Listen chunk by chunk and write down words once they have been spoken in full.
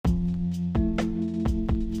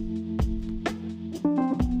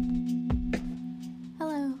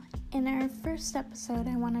first episode,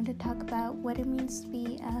 I wanted to talk about what it means to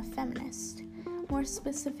be a feminist, more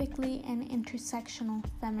specifically an intersectional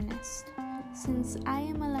feminist, since I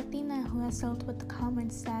am a Latina who has dealt with the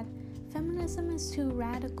comments that feminism is too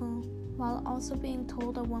radical, while also being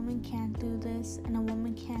told a woman can't do this and a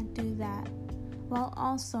woman can't do that, while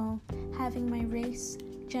also having my race,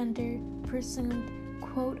 gender, presumed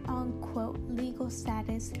quote-unquote legal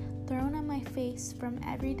status thrown on my face from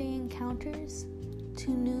everyday encounters to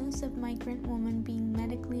news of migrant women being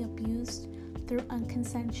medically abused through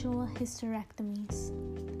unconsensual hysterectomies.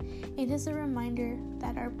 It is a reminder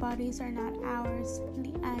that our bodies are not ours in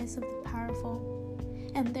the eyes of the powerful,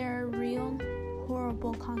 and there are real,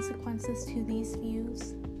 horrible consequences to these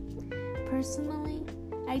views. Personally,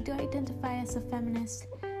 I do identify as a feminist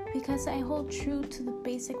because I hold true to the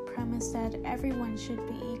basic premise that everyone should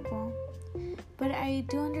be equal. But I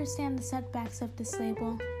do understand the setbacks of this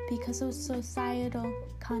label because of societal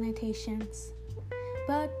connotations.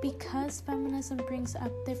 But because feminism brings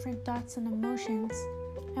up different thoughts and emotions,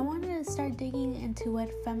 I wanted to start digging into what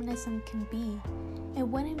feminism can be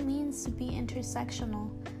and what it means to be intersectional,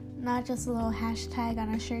 not just a little hashtag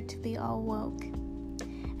on a shirt to be all woke.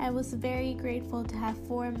 I was very grateful to have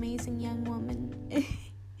 4 amazing young women.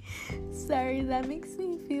 Sorry, that makes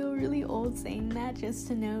me feel really old saying that, just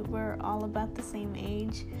to note we're all about the same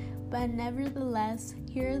age. But nevertheless,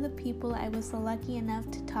 here are the people I was lucky enough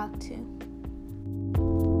to talk to.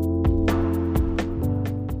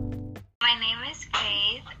 My name is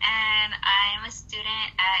Faith, and I'm a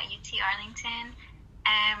student at UT Arlington,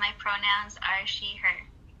 and my pronouns are she, her.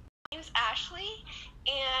 My name is Ashley,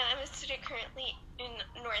 and I'm a student currently in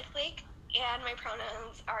Northlake, and my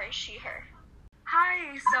pronouns are she, her.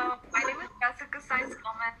 Hi, so my name is Jessica Sainz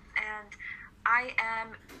Gomez, and I am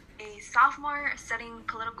a sophomore studying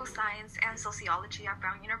political science and sociology at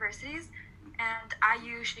Brown Universities, and I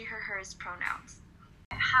use she, her, hers pronouns.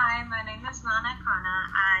 Hi, my name is Nana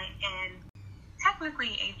Kana. I am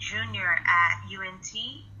technically a junior at UNT.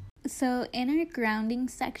 So in our grounding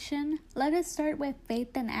section, let us start with Faith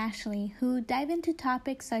and Ashley, who dive into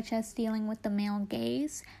topics such as dealing with the male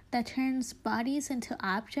gaze that turns bodies into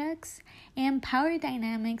objects and power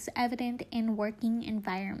dynamics evident in working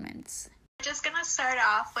environments. We're just going to start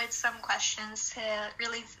off with some questions to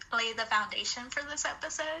really lay the foundation for this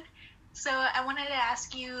episode. So I wanted to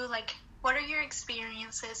ask you, what are your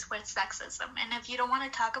experiences with sexism? And if you don't want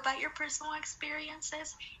to talk about your personal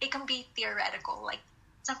experiences, it can be theoretical, like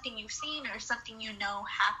something you've seen or something you know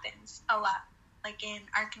happens a lot, like in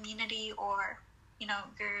our community or,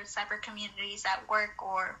 your cyber communities at work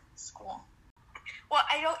or school. Well,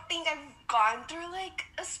 I don't think I've gone through,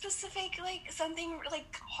 a specific, something,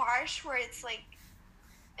 harsh where it's,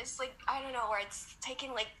 I don't know, where it's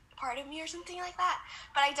taking, part of me or something like that.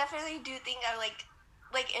 But I definitely do think I,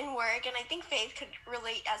 in work, and I think Faith could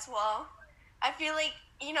relate as well. I feel like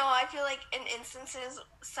in instances,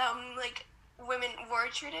 some, women were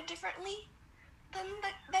treated differently than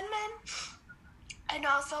men. And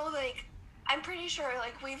also, I'm pretty sure,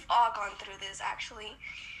 we've all gone through this, actually.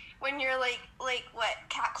 When you're,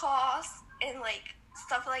 catcalls and,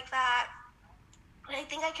 stuff like that. And I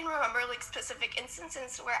think I can remember, specific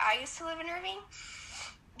instances where I used to live in Irving.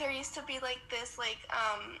 There used to be, this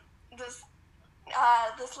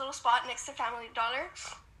little spot next to Family Dollar.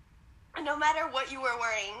 No matter what you were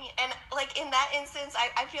wearing. And, in that instance,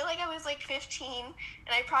 I feel like I was, 15, and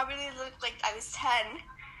I probably looked like I was 10.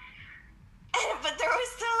 But there was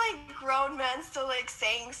still, grown men still,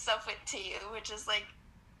 saying stuff to you, which is,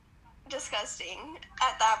 disgusting.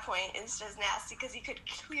 At that point, it's just nasty, because you could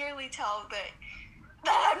clearly tell that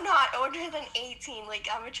I'm not older than 18,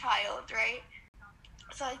 I'm a child, right?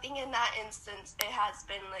 So I think in that instance, it has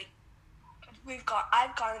been,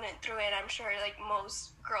 I've gone through it. I'm sure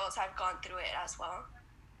most girls have gone through it as well.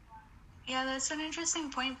 Yeah, that's an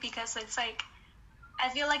interesting point, because it's I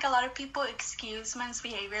feel like a lot of people excuse men's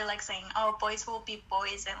behavior, saying, oh, boys will be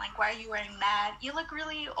boys, and why are you wearing that? You look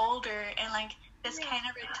really older, and this kind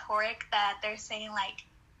of rhetoric that they're saying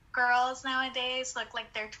girls nowadays look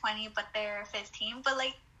like they're 20 but they're 15, but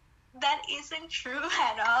that isn't true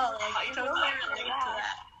at all. I totally relate to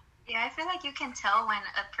that. Yeah, I feel like you can tell when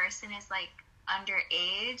a person is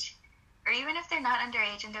underage, or even if they're not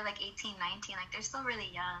underage and they're 18, 19, they're still really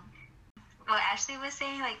young. What Ashley was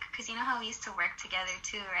saying, because you know how we used to work together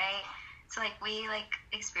too, right? So we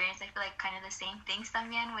experienced, I feel kind of the same things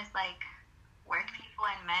también with work people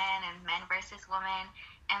and men versus women.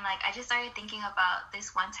 And I just started thinking about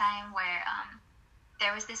this one time where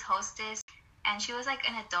there was this hostess, and she was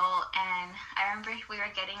an adult, and I remember we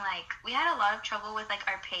were getting we had a lot of trouble with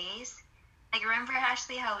our pays, Like, remember,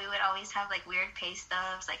 Ashley, how we would always have, like, weird pay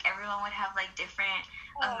stubs? Like, everyone would have, like, different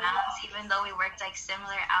amounts, even though we worked, like,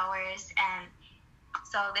 similar hours. And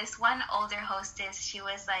so this one older hostess, she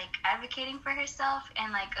was, like, advocating for herself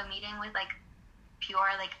in, like, a meeting with, like,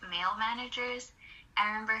 pure, like, male managers.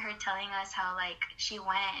 I remember her telling us how, like, she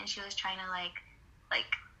went and she was trying to, like,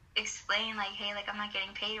 explain, like, hey, like, I'm not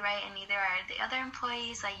getting paid right, and neither are the other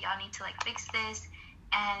employees. Like, y'all need to, like, fix this.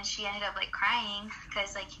 And she ended up, like, crying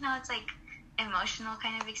because, like, you know, it's, like, emotional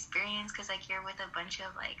kind of experience because, like, you're with a bunch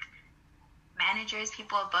of, like, managers,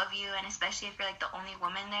 people above you, and especially if you're, like, the only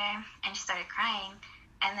woman there. And she started crying,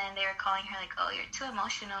 and then they were calling her, like, oh, you're too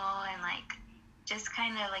emotional, and, like, just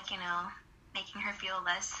kind of, like, you know, making her feel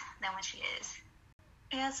less than what she is.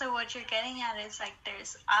 Yeah, so what you're getting at is, like,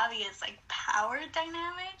 there's obvious, like, power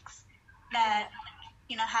dynamics that,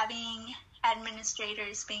 you know, having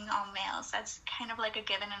administrators being all males, that's kind of, like, a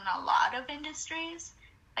given in a lot of industries.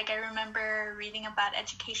 Like, I remember reading about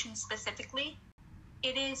education specifically.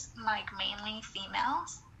 It is, like, mainly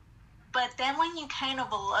females. But then when you kind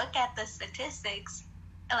of look at the statistics,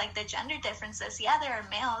 like, the gender differences, yeah, there are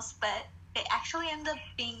males, but they actually end up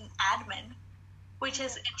being admin, which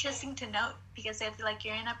is interesting to note because if, like,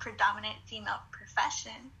 you're in a predominant female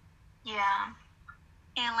profession. Yeah.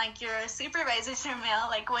 And, like, your supervisors are male,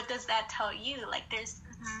 like, what does that tell you? Like, there's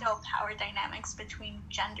still power dynamics between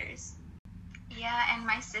genders. Yeah, and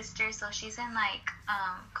my sister, so she's in, like,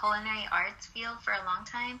 culinary arts field for a long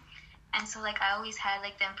time. And so, like, I always had,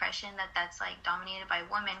 like, the impression that that's, like, dominated by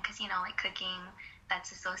women because, you know, like, cooking,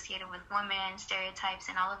 that's associated with women, stereotypes,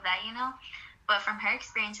 and all of that, you know? But from her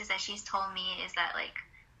experiences that she's told me is that, like,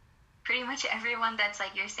 pretty much everyone that's,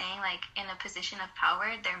 like, you're saying, like, in a position of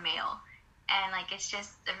power, they're male. And, like, it's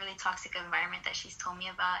just a really toxic environment that she's told me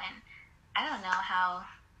about. And I don't know how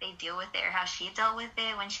they deal with it or how she dealt with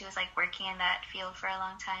it when she was, like, working in that field for a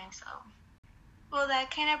long time, so. Well, that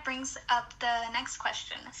kind of brings up the next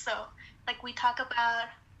question. So, like, we talk about,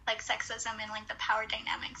 like, sexism and, like, the power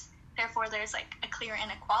dynamics. Therefore, there's, like, a clear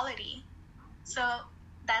inequality. So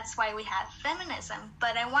that's why we have feminism.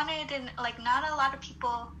 But I wanted to, like, not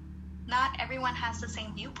everyone has the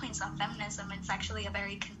same viewpoints on feminism. It's actually a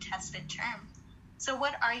very contested term. So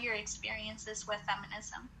what are your experiences with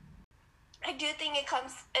feminism? I do think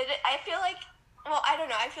I feel like, well, I don't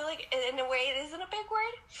know, I feel like in a way it isn't a big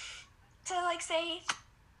word to, like, say,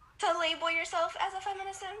 to label yourself as a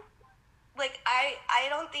feminist. Like, I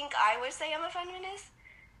don't think I would say I'm a feminist,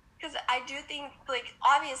 because I do think, like,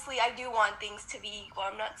 obviously I do want things to be equal.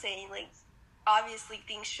 I'm not saying, like, obviously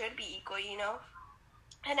things should be equal, you know?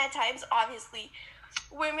 And at times, obviously,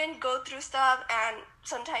 women go through stuff, and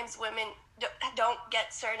sometimes women don't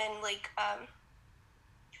get certain, like,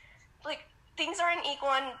 things aren't equal,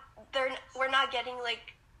 and we're not getting,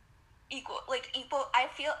 like, equal.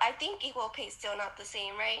 I think equal pay is still not the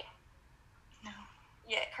same, right? No.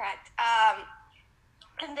 Yeah, correct.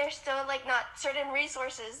 And there's still, like, not certain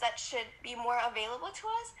resources that should be more available to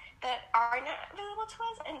us that are not available to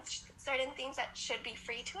us, and certain things that should be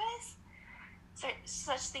free to us.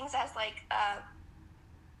 Such things as, like,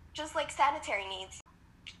 just, like, sanitary needs.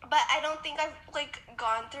 But I don't think I've, like,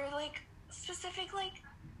 gone through, like, specific, like,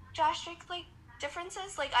 drastic, like,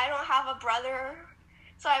 differences. Like, I don't have a brother,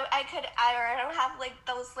 so I don't have, like,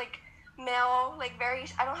 those, like, male, like,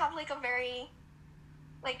 I don't have, like, a very,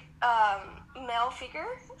 like, male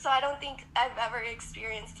figure, so I don't think I've ever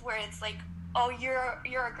experienced where it's like, oh, you're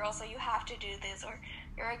a girl, so you have to do this, or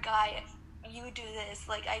you're a guy, you do this.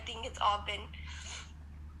 Like, I think it's all been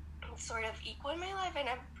sort of equal in my life, and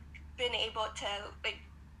I've been able to, like,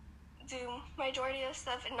 do majority of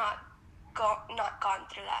stuff and not gone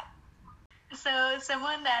through that. So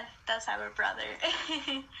someone that does have a brother,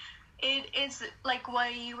 it is like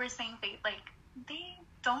what you were saying, like, they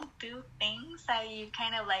don't do things that you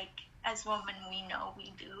kind of, like, as women, we know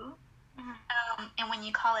we do. Mm-hmm. And when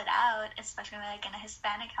you call it out, especially, like, in a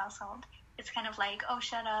Hispanic household, it's kind of like, oh,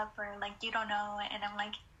 shut up, or, like, you don't know. And I'm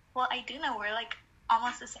like, well, I do know. We're, like,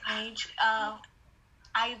 almost the same age.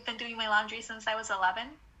 I've been doing my laundry since I was 11.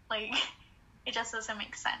 Like, it just doesn't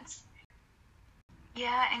make sense.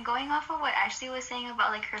 Yeah, and going off of what Ashley was saying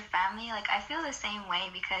about, like, her family, like, I feel the same way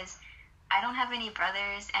because I don't have any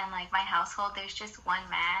brothers, and, like, my household, there's just one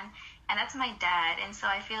man, and that's my dad. And so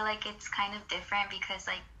I feel like it's kind of different because,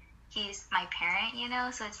 like, he's my parent, you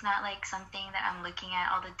know, so it's not, like, something that I'm looking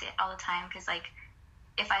at all the time because, like,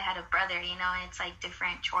 if I had a brother, you know, and it's, like,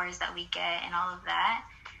 different chores that we get and all of that.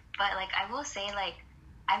 But, like, I will say, like,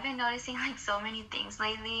 I've been noticing, like, so many things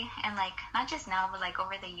lately, and, like, not just now, but, like,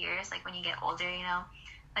 over the years, like, when you get older, you know,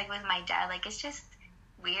 like, with my dad, like, it's just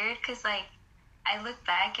weird because, like, I look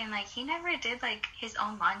back and like he never did like his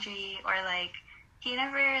own laundry, or like he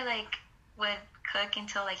never like would cook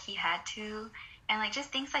until like he had to, and like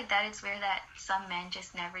just things like that. It's weird that some men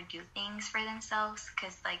just never do things for themselves,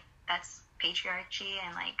 because like that's patriarchy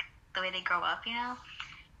and like the way they grow up, you know.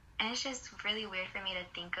 And it's just really weird for me to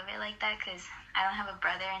think of it like that, because I don't have a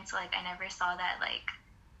brother, and so like I never saw that like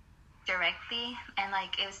directly. And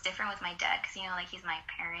like it was different with my dad, because you know, like he's my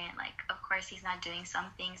parent, like of course he's not doing some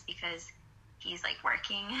things because he's like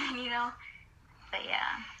working, you know. But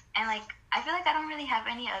yeah, and like I feel like I don't really have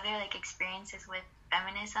any other like experiences with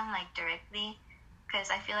feminism like directly,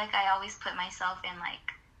 because I feel like I always put myself in like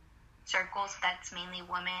circles that's mainly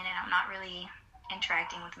women, and I'm not really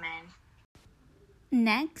interacting with men.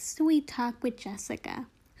 Next, we talk with Jessica,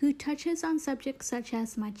 who touches on subjects such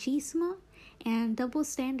as machismo and double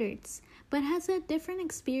standards, but has a different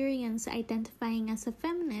experience identifying as a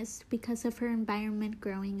feminist because of her environment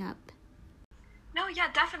growing up. No, yeah,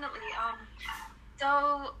 definitely.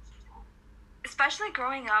 So, especially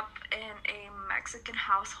growing up in a Mexican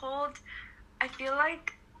household, I feel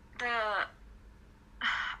like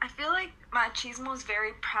machismo is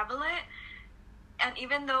very prevalent, and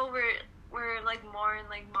even though we're like more in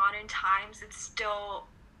like modern times, it's still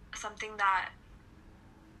something that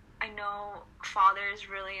I know fathers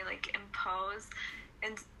really like impose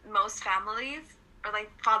in most families, or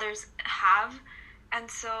like fathers have. And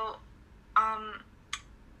so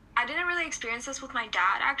I didn't really experience this with my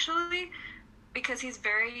dad actually, because he's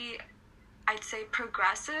very, I'd say,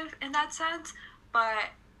 progressive in that sense.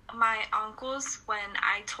 But my uncles, when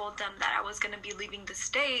I told them that I was going to be leaving the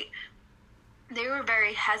state, they were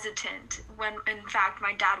very hesitant, when in fact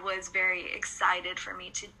my dad was very excited for me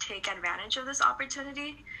to take advantage of this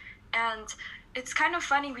opportunity. And it's kind of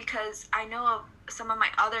funny because I know of some of my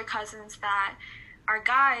other cousins that are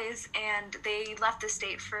guys, and they left the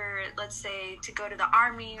state for, let's say, to go to the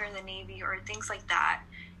army or the navy or things like that.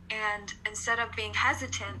 And instead of being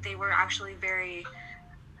hesitant, they were actually very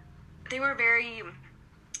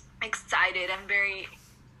excited and very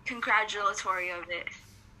congratulatory of it.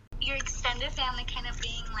 Your extended family kind of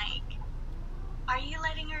being like, are you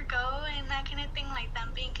letting her go, and that kind of thing, like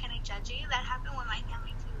them being kind of judgy. That happened with my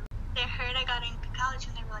family too. They heard I got into college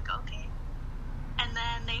and they were like, okay. And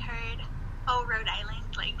then they heard, oh, Rhode Island,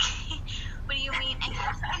 like, what do you mean? And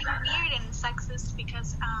it's kind of weird and sexist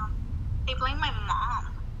because they blame my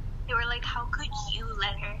mom. They were like, how could you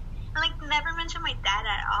let her? And like never mention my dad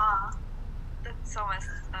at all. That's so messed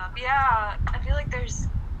up. Yeah, I feel like there's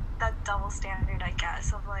that double standard, I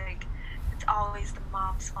guess, of like it's always the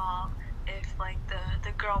mom's fault if like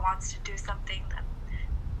the girl wants to do something that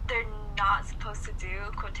they're not supposed to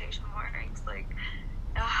do, quotation marks, like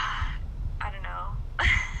I don't know.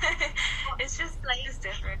 It's just like it's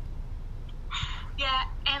different. Yeah,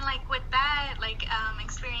 and like with that, like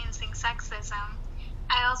experiencing sexism,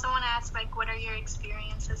 I also want to ask, like, what are your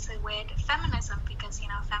experiences with feminism? Because, you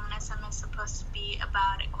know, feminism is supposed to be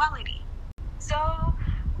about equality. So,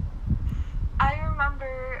 I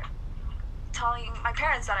remember telling my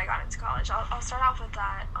parents that I got into college. I'll start off with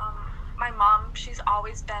that. My mom, she's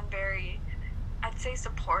always been very, I'd say,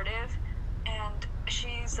 supportive, and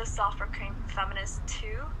she's a self-proclaimed feminist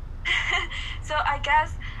too. So I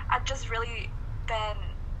guess I've just really been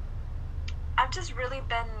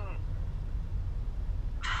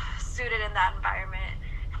suited in that environment.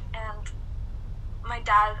 And my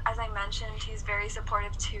dad, as I mentioned, he's very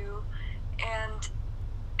supportive too, and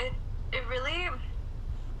it really,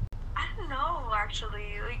 I don't know,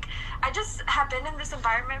 actually, like I just have been in this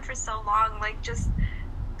environment for so long, like just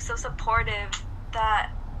so supportive,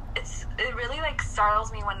 that it really like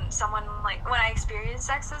startles me when I experience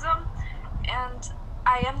sexism. And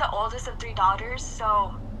I am the oldest of 3 daughters,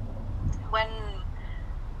 so when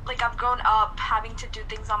like I've grown up having to do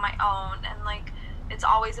things on my own, and like it's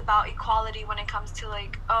always about equality when it comes to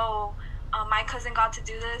like, my cousin got to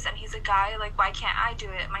do this and he's a guy, like why can't I do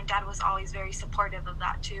it? My dad was always very supportive of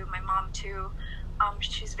that too. My mom too.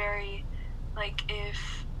 She's very like,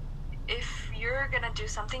 if you're gonna do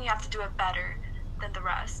something, you have to do it better than the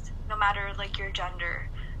rest, no matter like your gender.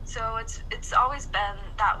 So it's always been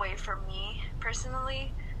that way for me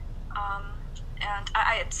personally. And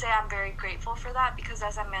I'd say I'm very grateful for that, because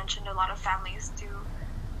as I mentioned, a lot of families do,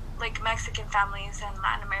 like Mexican families and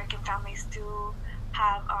Latin American families do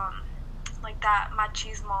have like that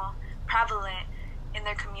machismo prevalent in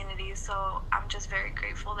their communities. So I'm just very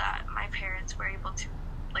grateful that my parents were able to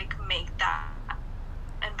like make that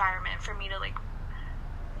environment for me to like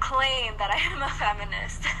claim that I am a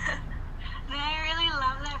feminist. I really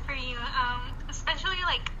love that for you. Especially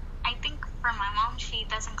like, I think for my mom, she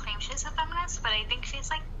doesn't claim she's a feminist, but I think she's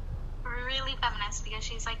like really feminist because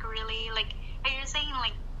she's like really like you're saying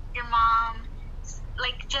like your mom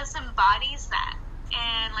like just embodies that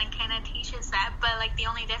and like kind of teaches that, but like the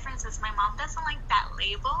only difference is my mom doesn't like that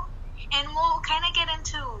label, and we'll kind of get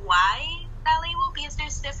into why that label because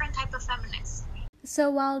there's different type of feminists. So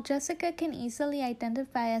while Jessica can easily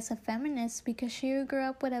identify as a feminist because she grew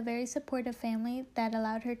up with a very supportive family that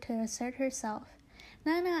allowed her to assert herself,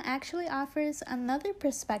 Nana actually offers another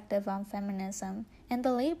perspective on feminism and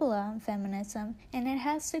the label on feminism, and it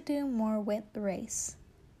has to do more with race.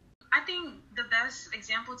 I think the best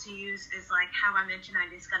example to use is like how I mentioned I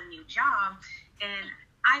just got a new job, and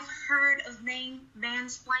I've heard of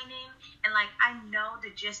mansplaining, and like I know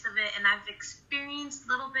the gist of it, and I've experienced a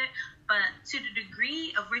little bit, but to the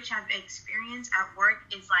degree of which I've experienced at work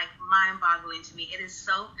is like mind-boggling to me. It is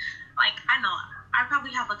so like I know I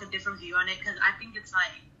probably have like a different view on it because I think it's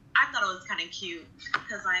like I thought it was kind of cute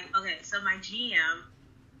because like okay, so my GM.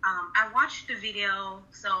 I watched the video,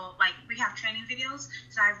 so, like, we have training videos,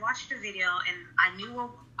 so I watched the video, and I knew what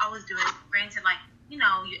I was doing. Granted, like, you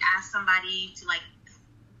know, you ask somebody to, like,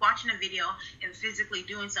 watching a video and physically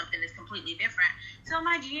doing something is completely different. So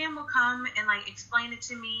my GM will come and, like, explain it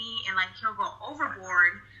to me, and, like, he'll go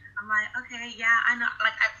overboard. I'm like, okay, yeah, I know.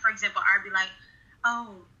 Like, for example, I'd be like,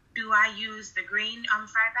 oh, do I use the green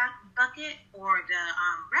fry bucket or the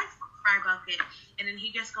red fry bucket? And then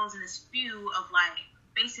he just goes in this spew of, like,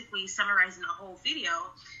 basically summarizing the whole video.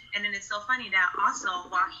 And then it's so funny that also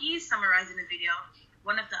while he's summarizing the video,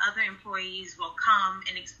 one of the other employees will come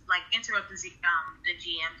and interrupt the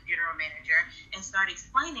GM, general manager, and start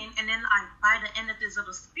explaining. And then by the end of this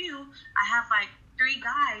little spew, I have like 3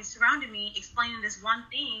 guys surrounding me explaining this one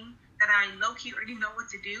thing that I low-key already know what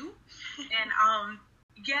to do. And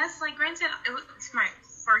yes, like granted, it's my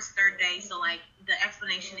first third day, so like the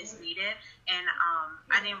explanation is needed, and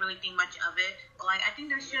I didn't really think much of it, but like I think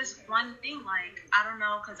there's just one thing, like I don't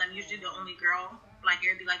know, because I'm usually the only girl, like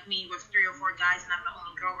it would be like me with 3 or 4 guys and I'm the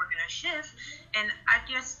only girl working a shift, and I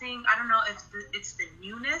just think I don't know if it's the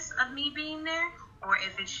newness of me being there or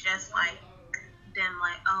if it's just like them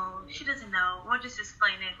like, oh, she doesn't know, we'll just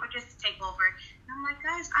explain it, we'll just take over. And I'm like,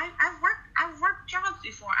 guys, I've worked jobs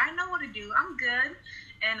before, I know what to do, I'm good.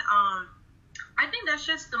 And I think that's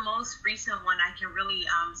just the most recent one I can really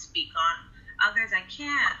speak on. Others I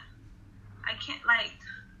can't like,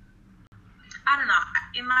 I don't know.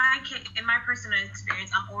 In my personal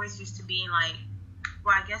experience, I'm always used to being like,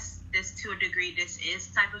 well, I guess this to a degree this is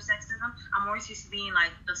type of sexism. I'm always used to being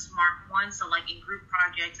like the smart one. So like in group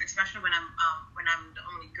projects, especially when I'm the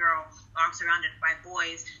only girl or I'm surrounded by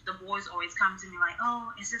boys, the boys always come to me like,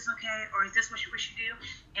 oh, is this okay, or is this what we should do?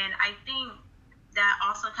 And I think that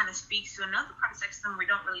also kind of speaks to another part of sexism we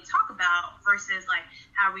don't really talk about versus like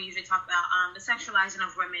how we usually talk about the sexualizing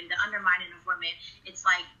of women, the undermining of women. It's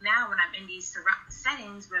like now when I'm in these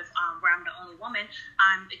settings with where I'm the only woman,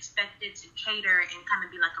 I'm expected to cater and kind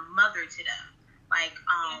of be like a mother to them. Like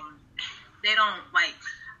they don't like,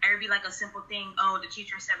 it would be like a simple thing, oh, the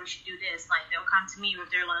teacher said we should do this. Like they'll come to me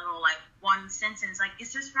with their little like one sentence like,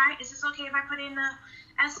 is this right? Is this okay if I put in the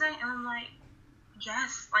essay? And I'm like,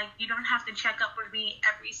 yes, like you don't have to check up with me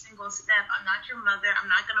every single step. I'm not your mother. I'm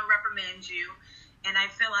not going to reprimand you. And I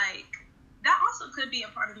feel like that also could be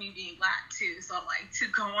a part of me being Black too. So like to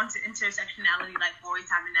go on to intersectionality, like always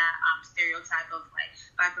having that stereotype of like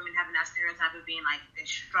Black women having that stereotype of being like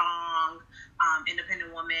this strong,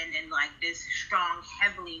 independent woman and like this strong,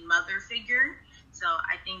 heavily mother figure. So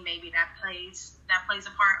I think maybe that plays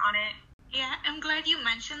a part on it. Yeah, I'm glad you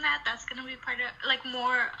mentioned that. That's going to be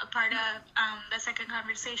more a part of the second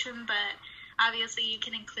conversation, but obviously you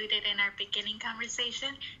can include it in our beginning conversation.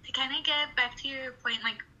 To kind of get back to your point,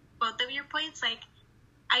 like both of your points, like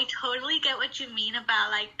I totally get what you mean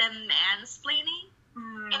about like the mansplaining.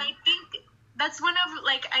 And I think that's one of,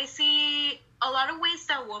 like, I see a lot of ways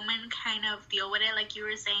that women kind of deal with it. Like you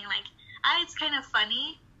were saying, like, it's kind of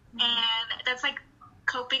funny. And that's like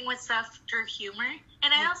coping with stuff through humor.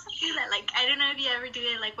 And I also feel that, like, I don't know if you ever do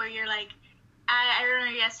it, like, where you're, like, I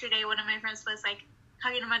remember yesterday one of my friends was, like,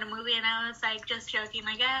 talking about a movie, and I was, like, just joking,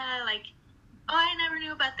 like, like, oh, I never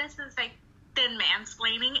knew about this. And it's, like, then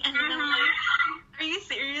mansplaining. And then I'm like, are you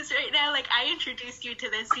serious right now? Like, I introduced you to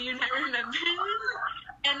this, so you never remember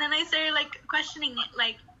this? And then I started, like, questioning it.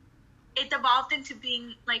 Like, it devolved into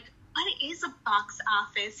being, like, what is a box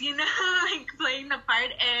office? You know, like, playing the part.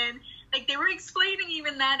 And, like, they were explaining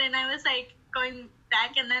even that, and I was, like, going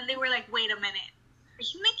back, and then they were like, wait a minute, are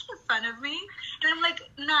you making fun of me? And I'm like,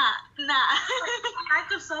 nah.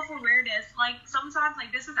 Lack of self-awareness. Like, sometimes,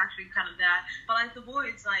 like, this is actually kind of bad, but, like, the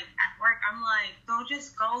boys, like, at work, I'm like, they'll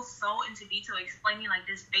just go so into detail explaining, like,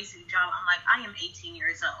 this basic job. I'm like, I am 18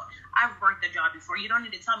 years old. I've worked the job before. You don't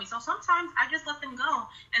need to tell me. So sometimes I just let them go,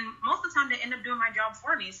 and most of the time they end up doing my job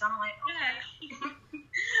for me. So I'm like, okay.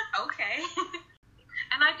 Okay.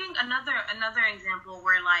 And I think another example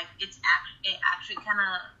where, like, it actually kind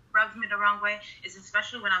of rubs me the wrong way is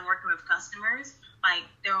especially when I'm working with customers. Like,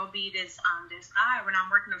 there will be this guy when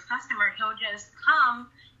I'm working with customer, he'll just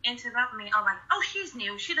come interrupt me. I'm like, oh, she's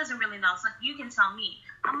new, she doesn't really know, so you can tell me.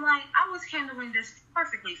 I'm like, I was handling this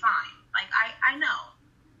perfectly fine. Like, I know.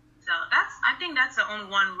 So I think that's the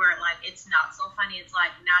only one where, like, it's not so funny. It's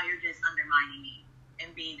like, now you're just undermining me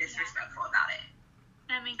and being disrespectful about it.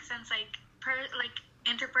 That makes sense. Like,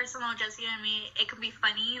 interpersonal, just you and me, it can be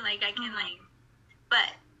funny. Like, I can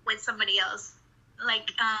but with somebody else, like,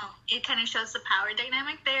 it kind of shows the power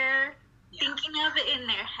dynamic there, thinking of it in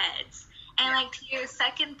their heads. And like, to your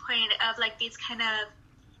second point of, like, these kind of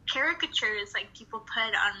caricatures, like, people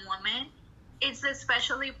put on women, it's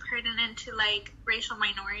especially pertinent to, like, racial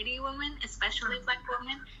minority women, especially Black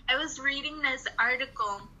women. I was reading this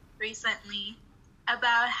article recently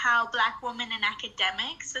about how Black women in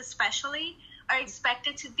academics especially are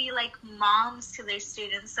expected to be like moms to their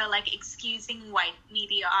students, so like excusing white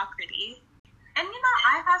mediocrity. And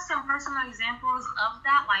I have some personal examples of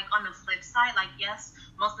that. Like, on the flip side, like, yes,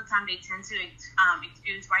 most of the time they tend to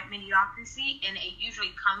excuse white mediocrity, and it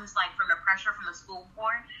usually comes like from the pressure from the school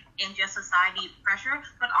board and just society pressure,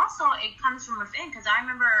 but also it comes from within. Because I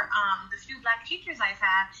remember the few Black teachers I've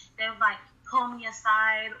had, they've like pull me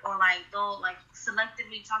aside, or like they'll like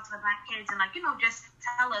selectively talk to the Black kids and like, just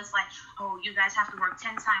tell us like, oh, you guys have to work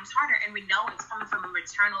 10 times harder, and we know it's coming from a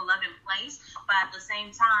maternal loving place, but at the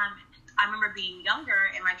same time, I remember being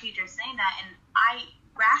younger and my teacher saying that, and I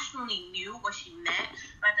rationally knew what she meant,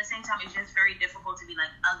 but at the same time, it's just very difficult to be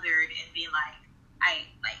like othered and be like,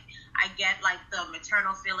 I get like the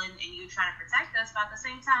maternal feeling and you trying to protect us, but at the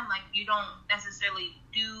same time, like, you don't necessarily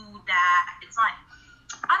do that. It's like,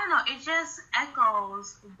 I don't know, it just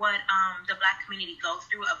echoes what the Black community goes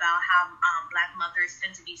through about how Black mothers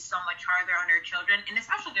tend to be so much harder on their children, and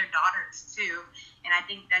especially their daughters too. And I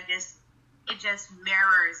think that it just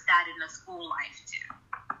mirrors that in the school life too.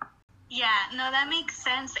 Yeah, no, that makes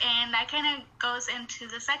sense, and that kind of goes into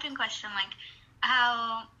the second question, like,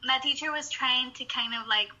 how that teacher was trying to kind of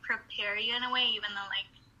like prepare you in a way, even though like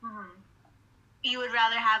you would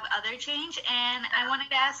rather have other change. And I wanted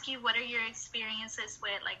to ask you, what are your experiences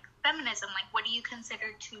with like feminism? Like, what do you consider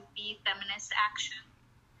to be feminist action?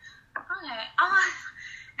 Okay,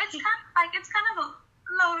 it's kind of a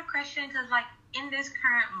loaded question, because like in this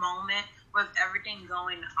current moment with everything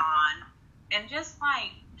going on and just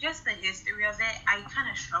the history of it, I kind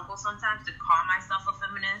of struggle sometimes to call myself a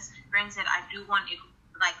feminist. Granted, I do want it,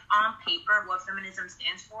 like, on paper, what feminism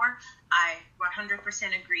stands for, I 100%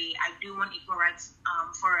 agree. I do want equal rights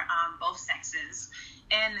for both sexes,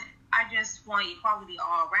 and I just want equality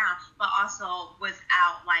all around, but also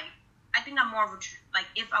without, like, I think I'm more of a, like,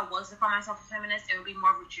 if I was to call myself a feminist, it would be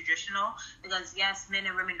more of a traditional, because yes, men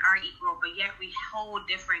and women are equal, but yet we hold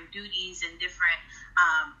different duties and different,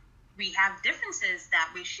 we have differences that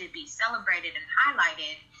we should be celebrated and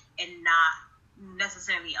highlighted and not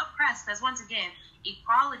necessarily oppressed. Because once again,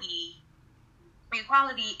 equality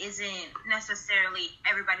isn't necessarily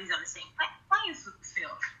everybody's on the same playing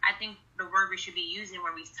field. I think the word we should be using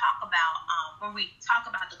when we talk about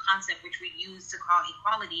the concept which we use to call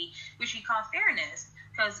equality, which we call fairness,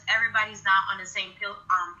 because everybody's not on the same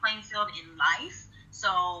playing field in life.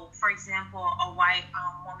 So, for example, a white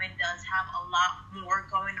woman does have a lot more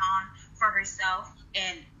going on for herself,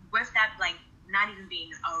 and with that, like, not even being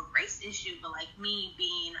a race issue, but like me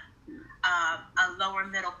being a lower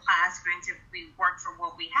middle class, granted we work for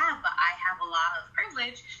what we have, but I have a lot of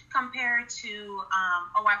privilege compared to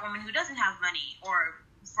a white woman who doesn't have money, or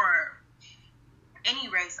for any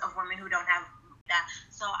race of women who don't have that.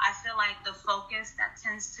 So I feel like the focus that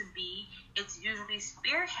tends to be, it's usually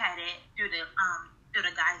spearheaded through the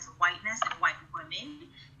guise of whiteness and white women,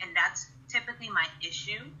 and that's typically my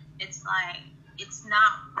issue. It's like, it's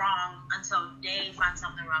not wrong until they find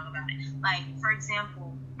something wrong about it. Like, for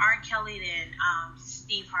example, R. Kelly and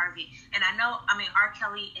Steve Harvey, and R.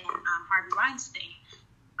 Kelly and Harvey Weinstein,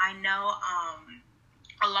 I know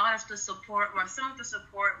a lot of the support, or some of the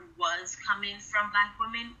support, was coming from Black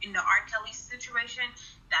women in the R. Kelly situation.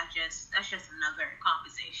 That's just another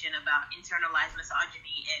conversation about internalized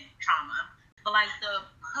misogyny and trauma. But like, the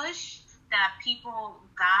push that people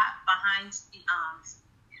got behind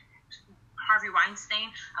Harvey Weinstein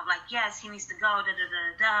of like, yes, he needs to go, da da da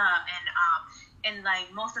da, and like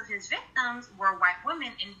most of his victims were white women,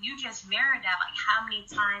 and you just mirrored that, like how many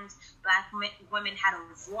times black women had to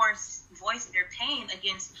voice their pain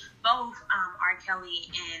against both R. Kelly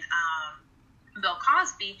and Bill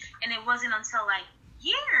Cosby, and it wasn't until like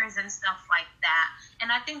years and stuff like that.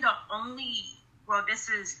 And I think this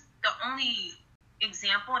is the only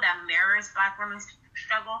example that mirrors black women's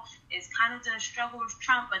struggle is kind of the struggle with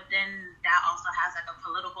Trump, but then that also has like a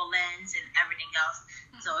political lens and everything else.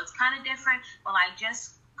 So it's kind of different, but like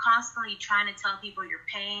just constantly trying to tell people your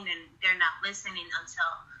pain and they're not listening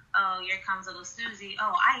until, oh, here comes little Susie.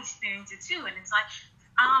 Oh, I experienced it too. And it's like,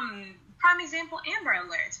 prime example, Amber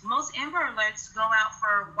Alerts. Most Amber Alerts go out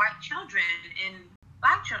for white children and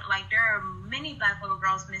black children. Like there are many black little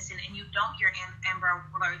girls missing and you don't hear Amber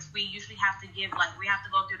Alerts. We usually have to we have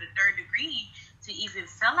to go through the third degree to even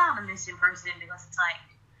fill out a missing person because it's like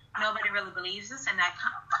nobody really believes us, and that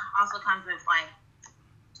also comes with like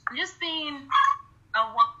just being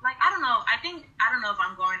like I don't know if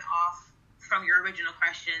I'm going off from your original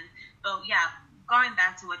question, but yeah, going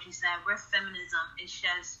back to what you said with feminism, it's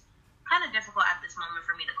just kind of difficult at this moment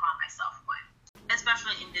for me to call myself one,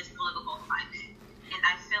 especially in this political climate. And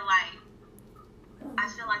I feel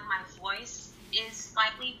like my voice is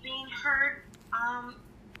likely being heard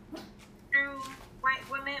through white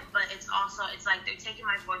women, but it's like they're taking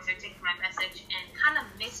my voice, they're taking my message and kind of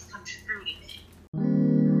misconstruing it.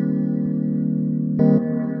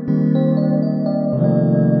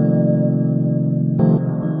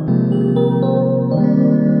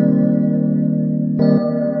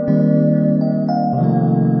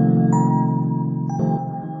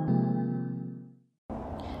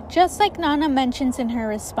 Just like Nana mentions in her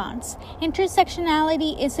response,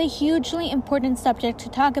 intersectionality is a hugely important subject to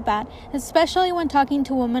talk about, especially when talking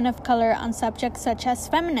to women of color on subjects such as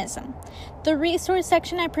feminism. The resource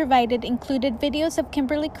section I provided included videos of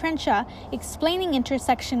Kimberlee Crenshaw explaining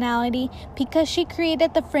intersectionality because she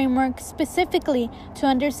created the framework specifically to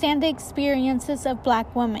understand the experiences of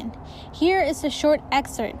Black women. Here is a short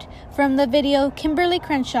excerpt from the video Kimberlee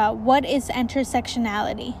Crenshaw, What is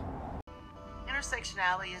Intersectionality?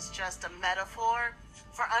 Intersectionality is just a metaphor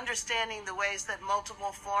for understanding the ways that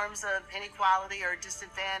multiple forms of inequality or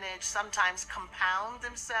disadvantage sometimes compound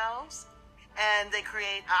themselves, and they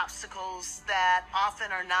create obstacles that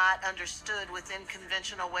often are not understood within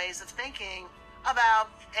conventional ways of thinking about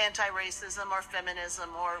anti-racism or feminism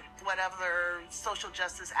or whatever social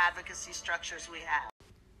justice advocacy structures we have.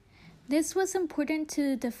 This was important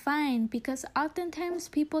to define because oftentimes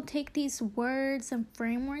people take these words and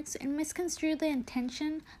frameworks and misconstrue the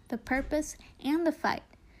intention, the purpose, and the fight.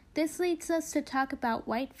 This leads us to talk about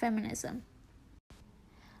white feminism.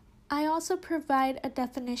 I also provide a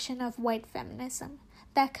definition of white feminism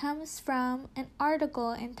that comes from an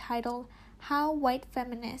article entitled How White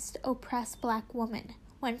Feminists Oppress Black Women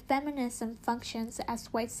When Feminism Functions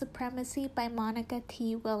as White Supremacy by Monica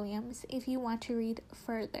T. Williams, if you want to read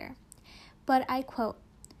further. But I quote,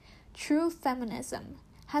 "True feminism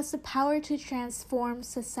has the power to transform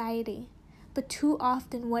society, but too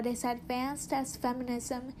often what is advanced as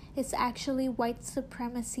feminism is actually white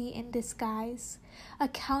supremacy in disguise, a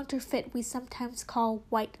counterfeit we sometimes call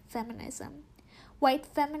white feminism. White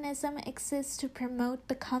feminism exists to promote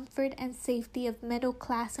the comfort and safety of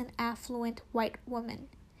middle-class and affluent white women.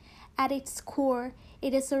 At its core,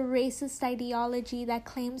 it is a racist ideology that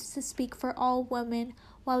claims to speak for all women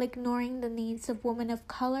while ignoring the needs of women of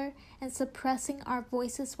color and suppressing our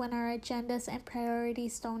voices when our agendas and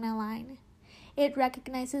priorities don't align. It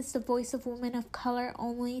recognizes the voice of women of color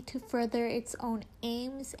only to further its own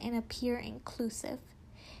aims and appear inclusive.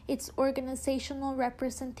 Its organizational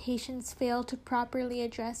representations fail to properly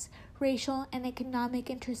address racial and economic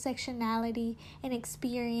intersectionality and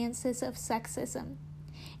experiences of sexism.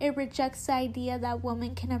 It rejects the idea that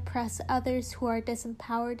women can oppress others who are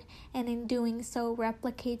disempowered, and in doing so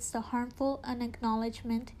replicates the harmful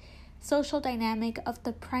unacknowledgement social dynamic of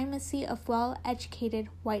the primacy of well-educated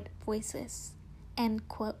white voices." End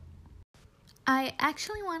quote. I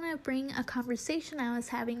actually want to bring a conversation I was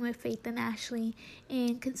having with Faith and Ashley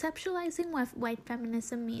in conceptualizing what white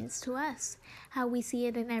feminism means to us, how we see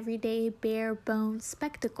it in everyday bare-bones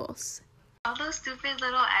spectacles. All those stupid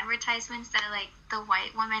little advertisements that like the white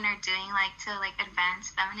women are doing like to like advance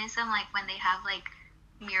feminism, like when they have like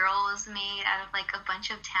murals made out of like a bunch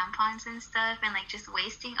of tampons and stuff and like just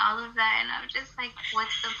wasting all of that, and I'm just like,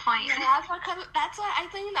 what's the point? Yeah, I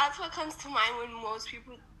think that's what comes to mind when most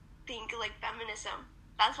people think like feminism.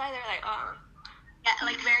 That's why they're like, oh. Yeah,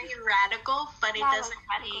 like very radical, but it doesn't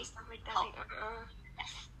radical really stuff like that. help.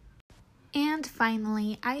 And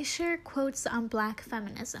finally, I share quotes on Black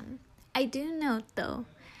feminism. I do note, though,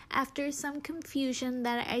 after some confusion,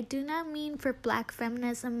 that I do not mean for Black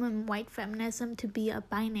feminism and white feminism to be a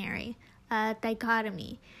binary, a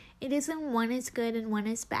dichotomy. It isn't one is good and one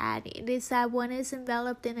is bad. It is that one is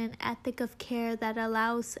enveloped in an ethic of care that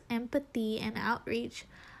allows empathy and outreach,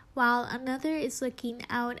 while another is looking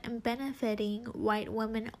out and benefiting white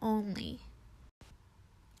women only.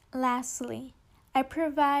 Lastly, I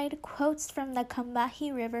provide quotes from the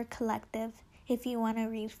Combahee River Collective if you want to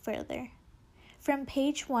read further. From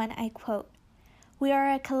page 1, I quote, "We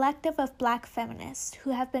are a collective of Black feminists who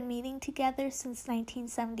have been meeting together since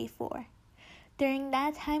 1974. During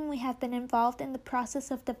that time, we have been involved in the process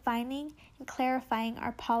of defining and clarifying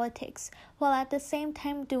our politics, while at the same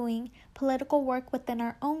time doing political work within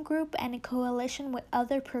our own group and in coalition with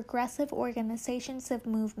other progressive organizations and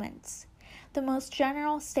movements. The most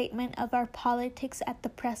general statement of our politics at the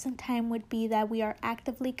present time would be that we are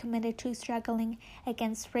actively committed to struggling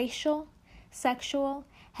against racial, sexual,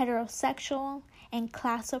 heterosexual, and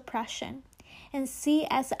class oppression, and see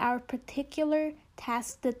as our particular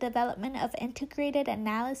task the development of integrated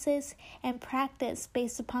analysis and practice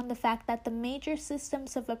based upon the fact that the major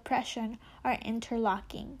systems of oppression are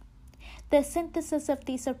interlocking. The synthesis of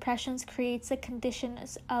these oppressions creates the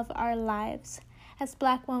conditions of our lives. As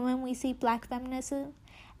Black women, we see Black feminism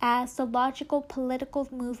as the logical political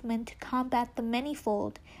movement to combat the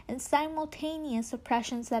manifold and simultaneous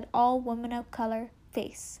oppressions that all women of color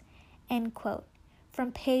face." End quote.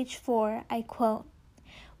 From page 4, I quote,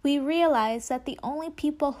 "We realize that the only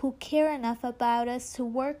people who care enough about us to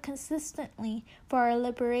work consistently for our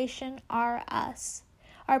liberation are us.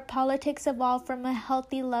 Our politics evolve from a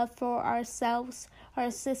healthy love for ourselves, our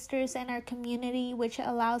sisters, and our community, which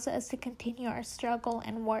allows us to continue our struggle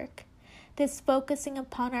and work. This focusing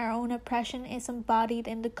upon our own oppression is embodied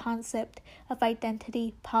in the concept of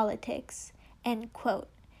identity politics." End quote.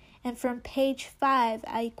 And from page 5,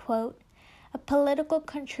 I quote, "A political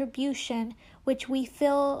contribution which we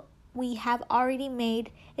feel we have already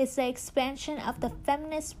made is the expansion of the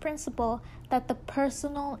feminist principle that the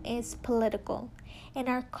personal is political. In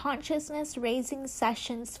our consciousness-raising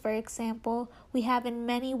sessions, for example, we have in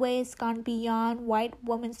many ways gone beyond white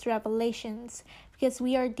women's revelations because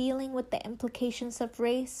we are dealing with the implications of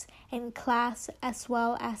race and class as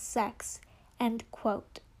well as sex." End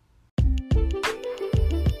quote.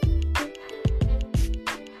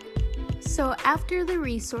 So after the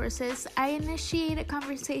resources, I initiate a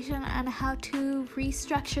conversation on how to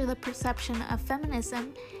restructure the perception of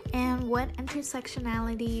feminism and what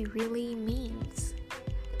intersectionality really means.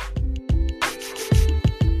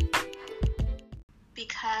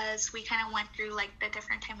 Because we kind of went through like the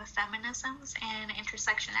different type of feminisms and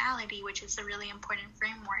intersectionality, which is a really important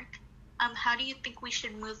framework. How do you think we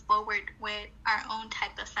should move forward with our own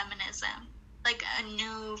type of feminism? Like a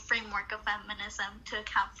new framework of feminism to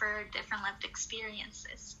account for different lived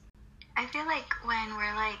experiences? I feel like when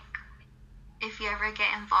we're like, if you ever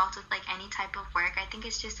get involved with like any type of work, I think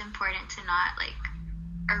it's just important to not like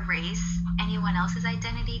erase anyone else's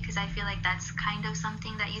identity, because I feel like that's kind of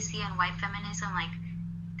something that you see in white feminism. Like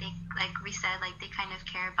they, like we said, like they kind of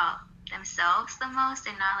care about themselves the most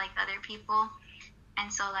and not like other people.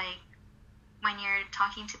 And so like when you're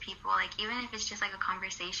talking to people, like even if it's just like a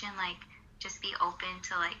conversation, like just be open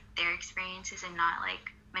to like their experiences and not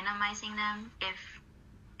like minimizing them if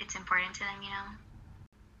it's important to them, you know?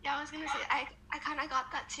 Yeah, I was gonna say, I kind of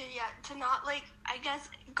got that too, yeah, to not like, I guess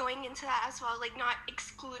going into that as well, like not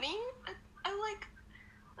excluding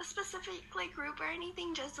a specific like group or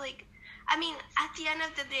anything, just like, I mean, at the end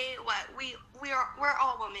of the day, we're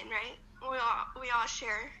all women, right? We all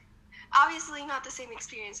share, obviously not the same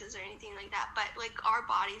experiences or anything like that, but like our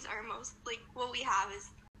bodies are most, like what we have is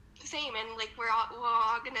the same, and like we're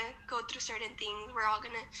all gonna go through certain things, we're all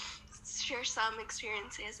gonna share some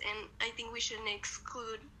experiences, and I think we shouldn't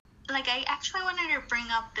exclude. Like I actually wanted to bring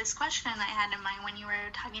up this question I had in mind when you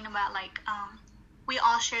were talking about like we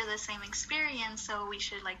all share the same experience, so we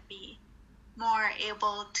should like be more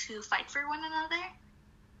able to fight for one another.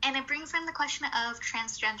 And it brings in the question of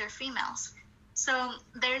transgender females. So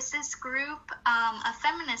there's this group of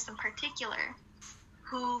feminists in particular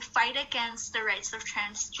who fight against the rights of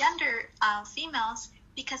transgender females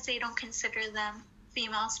because they don't consider them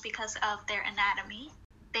females because of their anatomy.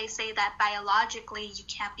 They say that biologically you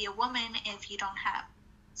can't be a woman if you don't have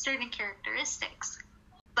certain characteristics.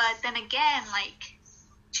 But then again, like,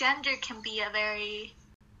 gender can be a very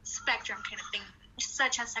spectrum kind of thing,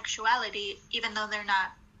 such as sexuality, even though they're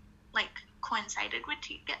not like coincided with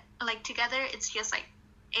together. It's just like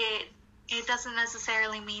it it doesn't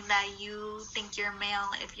necessarily mean that you think you're male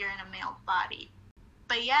if you're in a male body.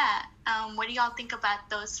 But yeah, what do y'all think about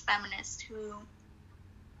those feminists who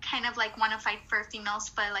kind of like want to fight for females,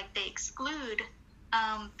 but like they exclude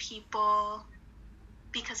people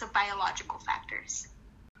because of biological factors?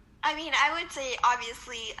 I mean, I would say,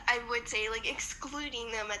 obviously, like,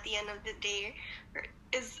 excluding them at the end of the day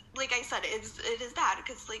is, like I said, it is that,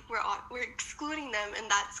 because, like, we're excluding them, and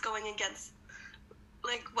that's going against,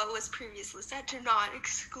 like, what was previously said, to not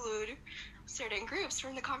exclude certain groups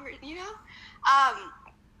from the conversation, you know?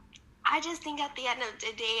 I just think at the end of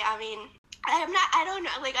the day, I mean,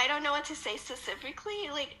 I don't know what to say specifically,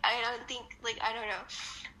 like, I don't know,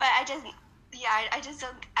 but I just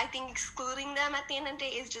don't, I think excluding them at the end of the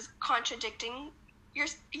day is just contradicting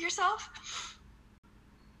yourself.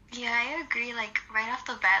 Yeah, I agree, like, right off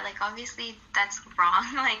the bat, like, obviously that's wrong,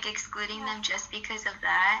 like, excluding them just because of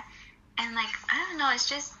that, and, like, I don't know, it's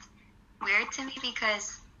just weird to me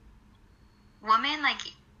because women, like,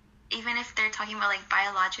 even if they're talking about, like,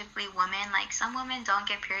 biologically women, like, some women don't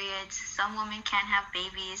get periods, some women can't have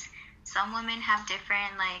babies, some women have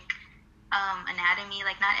different, like, anatomy,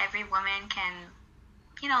 like, not every woman can,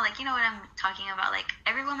 you know what I'm talking about, like,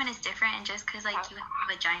 every woman is different, and just because, like, you have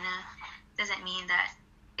a vagina doesn't mean that,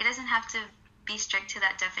 it doesn't have to be strict to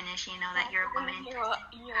that definition, you know, that you're a woman.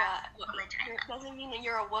 It doesn't mean that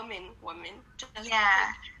you're a woman.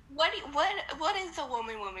 Yeah. What is a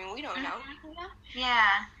woman? We don't know.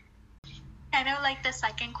 Yeah. Kind of like the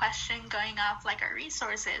second question, going off like our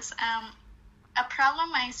resources. A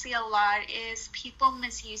problem I see a lot is people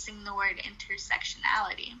misusing the word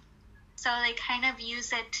intersectionality. So they kind of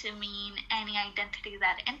use it to mean any identity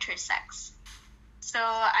that intersects. So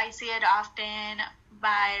I see it often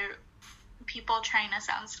by people trying to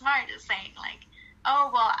sound smart, saying like,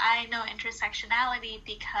 oh, well, I know intersectionality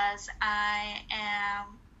because I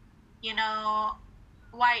am, you know,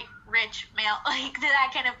 white, rich, male, like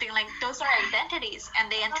that kind of thing. Like, those are identities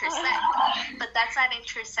and they intersect, but that's not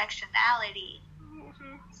intersectionality.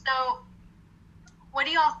 So what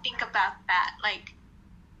do y'all think about that? Like,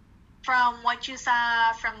 from what you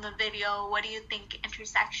saw from the video, what do you think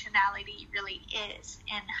intersectionality really is,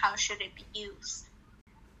 and how should it be used?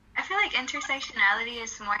 I feel like intersectionality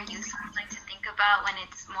is more useful, like, to think about when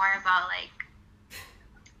it's more about, like,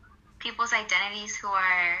 people's identities who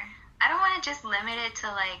are, I don't want to just limit it to,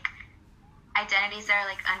 like, identities that are,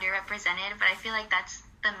 like, underrepresented, but I feel like that's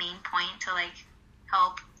the main point, to, like,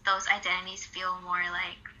 help those identities feel more,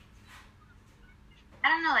 like, I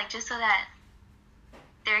don't know, like, just so that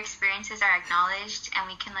their experiences are acknowledged and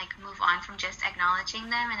we can, like, move on from just acknowledging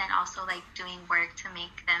them, and then also, like, doing work to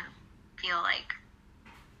make them feel like,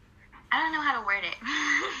 I don't know how to word it.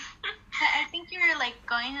 I think you're, like,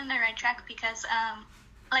 going in the right track because,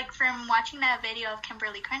 like, from watching that video of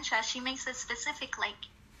Kimberlee Crenshaw, she makes it specific, like,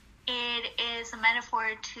 it is a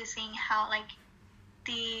metaphor to seeing how, like,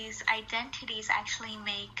 these identities actually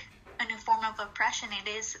make a new form of oppression. It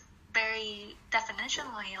is very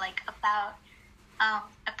definitionally, like, about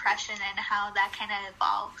oppression and how that kind of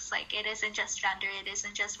evolves. Like, it isn't just gender, it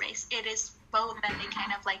isn't just race, it is both, and they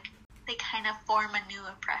kind of form a new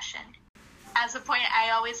oppression. As a point,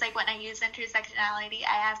 I always, like, when I use intersectionality,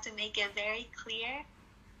 I have to make it very clear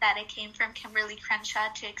that it came from Kimberlee Crenshaw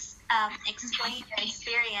to explain the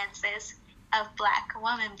experiences of Black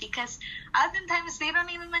women, because oftentimes they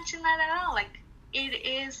don't even mention that at all. Like, it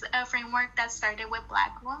is a framework that started with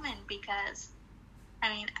Black women, because I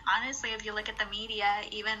mean, honestly, if you look at the media,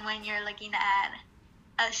 even when you're looking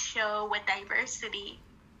at a show with diversity,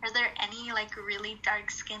 are there any, like, really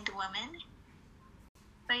dark-skinned women?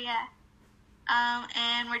 But yeah.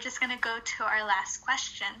 And we're just going to go to our last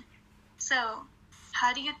question. So,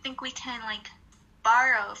 how do you think we can, like,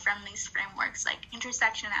 borrow from these frameworks, like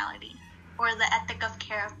intersectionality or the ethic of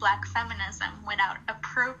care of Black feminism, without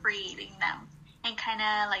appropriating them and kind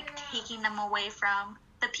of, like, taking them away from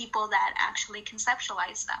the people that actually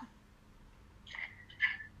conceptualize them?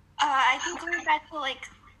 I think going back to, like,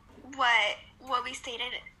 what we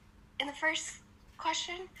stated in the first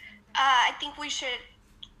question, I think we should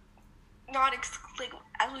not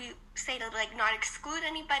as we stated, like, not exclude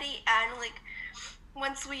anybody, and, like,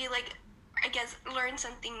 once we, like, I guess, learn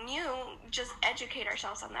something new, just educate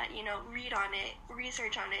ourselves on that, you know, read on it,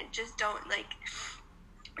 research on it. Just don't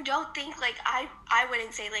think, like, I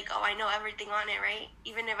wouldn't say, like, oh, I know everything on it, right?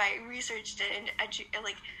 Even if I researched it and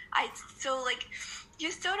like, I still, like, you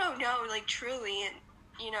still don't know, like, truly, and,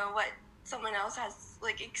 you know, what someone else has,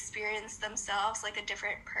 like, experienced themselves, like a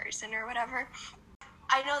different person or whatever.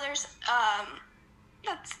 I know there's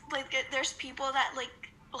there's people that, like,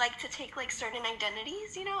 like to take like certain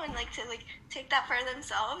identities, you know, and like to like take that for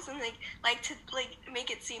themselves and like to like make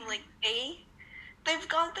it seem like they've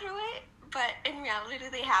gone through it, but in reality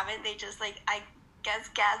they haven't. They just like, I guess,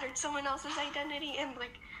 gathered someone else's identity and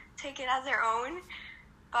like take it as their own.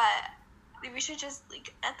 But we should just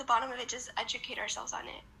like at the bottom of it just educate ourselves on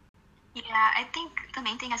it. Yeah, I think the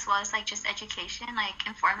main thing as well is like just education, like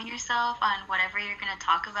informing yourself on whatever you're going to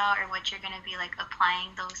talk about or what you're going to be like applying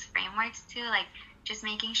those frameworks to, like just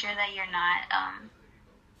making sure that you're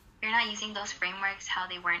not using those frameworks how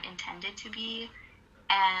they weren't intended to be,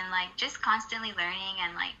 and like just constantly learning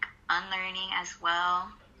and like unlearning as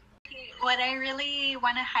well. What I really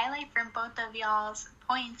want to highlight from both of y'all's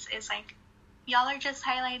points is like y'all are just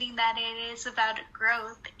highlighting that it is about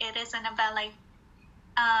growth. It isn't about like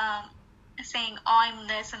saying, oh, I'm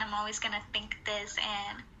this and I'm always gonna think this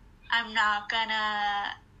and I'm not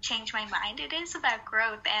gonna change my mind. It is about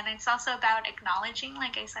growth, and it's also about acknowledging,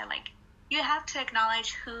 like I said, like you have to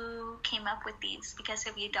acknowledge who came up with these, because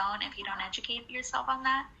if you don't educate yourself on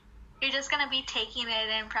that, you're just gonna be taking it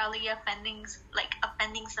and probably offending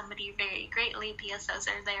somebody very greatly because those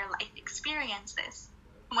are their life experiences.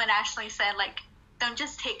 When Ashley said, like, don't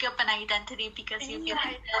just take up an identity because you feel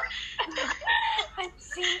like I've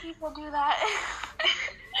seen people do that.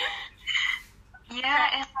 Yeah,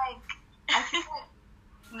 and like I feel like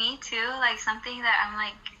me too, like something that I'm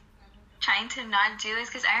like trying to not do is,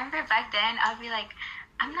 because I remember back then I'd be like,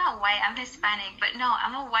 I'm not white, I'm Hispanic, but no,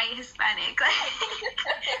 I'm a white Hispanic. Like,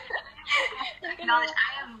 acknowledge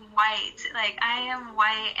I am white. Like, I am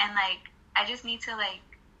white, and like I just need to like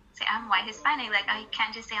say I'm white Hispanic. Like, I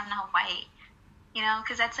can't just say I'm not white, you know,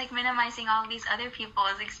 because that's like minimizing all of these other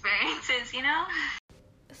people's experiences, you know.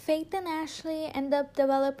 Faith and Ashley end up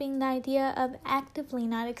developing the idea of actively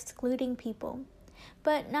not excluding people.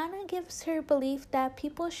 But Nana gives her belief that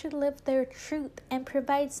people should live their truth and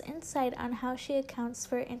provides insight on how she accounts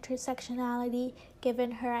for intersectionality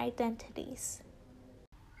given her identities.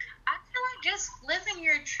 I feel like just living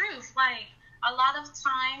your truth. Like, a lot of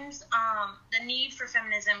times, the need for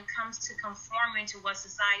feminism comes to conforming to what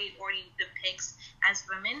society already depicts as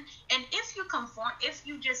women. And if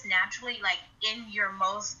you just naturally, like, in your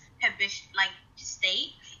most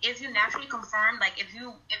state, if you naturally conform, like,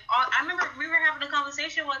 I remember we were having a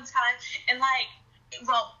conversation one time, and like,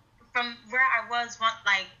 well, from where I was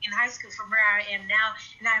in high school, from where I am now,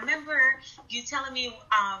 and I remember you telling me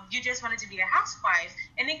you just wanted to be a housewife,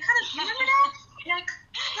 and then kind of, you remember that? Like,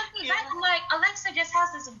 I'm like, Alexa just has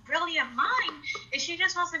this brilliant mind, and she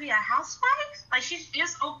just wants to be a housewife. Like, she's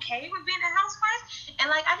just okay with being a housewife. And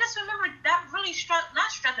like, I just remember that really struck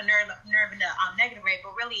a nerve in a negative way,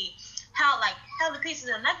 but really held the pieces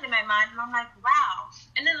of nugget in my mind. And I'm like, wow.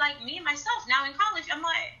 And then like me myself now in college, I'm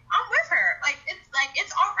like, I'm with her. Like,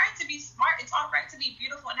 it's all right to be smart. It's all right to be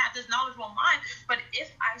beautiful and have this knowledgeable mind. But if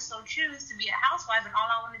I so choose to be a housewife and all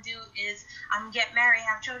I want to do is get married,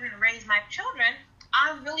 have children, and raise my children,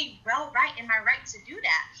 I'm really right in my right to do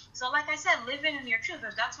that. So like I said, living in your truth.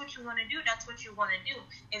 If that's what you want to do, that's what you want to do.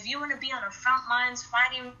 If you want to be on the front lines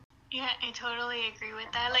fighting. Yeah, I totally agree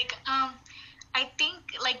with that. Like, I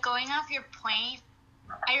think, like, going off your point,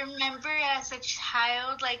 I remember as a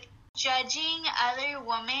child, like, judging other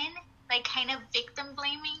women, like, kind of victim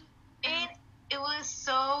blaming it. It was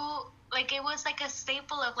so, like, it was like a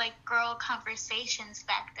staple of, like, girl conversations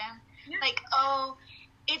back then. Yeah. Like, oh,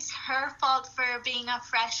 it's her fault for being a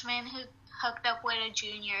freshman who hooked up with a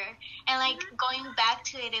junior. And, like, going back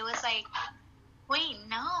to it, it was like, wait,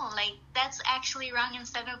 no, like, that's actually wrong.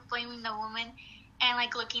 Instead of blaming the woman and,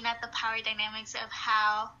 like, looking at the power dynamics of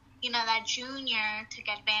how, you know, that junior took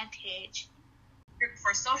advantage.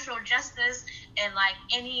 For social justice and, like,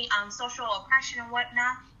 any social oppression and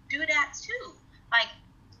whatnot, do that too.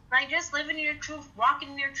 Like just living in your truth,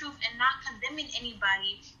 walking in your truth, and not condemning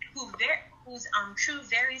anybody whose truth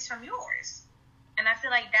varies from yours. And I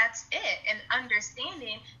feel like that's it. And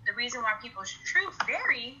understanding the reason why people's truth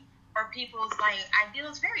vary or people's like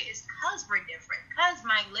ideals vary is because we're different. Because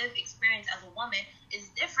my lived experience as a woman is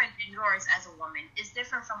different than yours as a woman. It's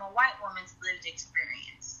different from a white woman's lived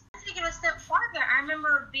experience. To take it a step farther, I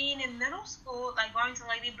remember being in middle school, like going to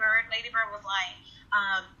Lady Bird. Lady Bird was like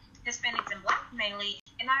Hispanics and Black mainly.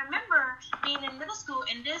 And I remember being in middle school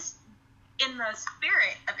and this, in the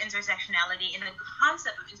spirit of intersectionality, in the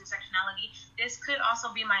concept of intersectionality, this could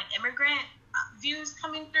also be my immigrant views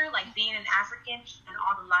coming through, like being an African and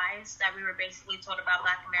all the lies that we were basically told about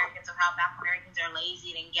Black Americans, of how Black Americans are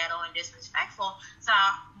lazy and ghetto and disrespectful. So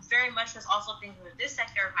I very much was also thinking with this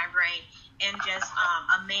sector of my brain and just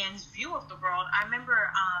a man's view of the world. I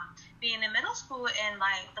remember being in middle school, and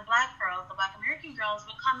like the Black girls, the Black American girls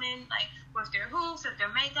would come in like with their hoops, with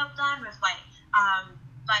their makeup done, with like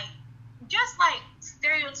just like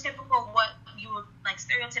stereotypical, what you would like,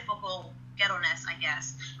 stereotypical ghetto-ness, I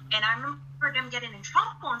guess. And I remember them getting in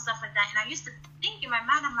trouble and stuff like that. And I used to think in my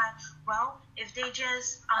mind, I'm like, well, if they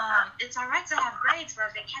just, it's all right to have grades, but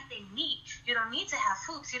if they kept it neat, you don't need to have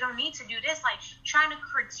hoops, you don't need to do this. Like, trying to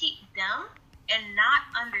critique them and not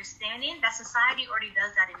understanding that society already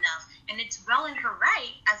does that enough. And it's well in her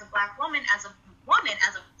right as a Black woman, as a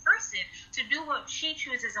person, to do what she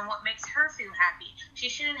chooses and what makes her feel happy. She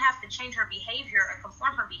shouldn't have to change her behavior or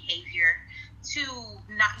conform her behavior to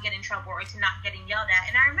not get in trouble or to not getting yelled at.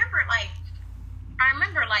 And I remember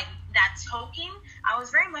that token. I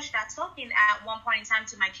was very much that token at one point in time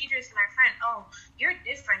to my teachers and my friend. Oh, you're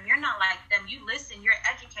different. You're not like them. You listen. You're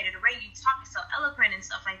educated. The way you talk is so eloquent and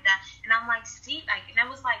stuff like that. And I'm like, see, like, and it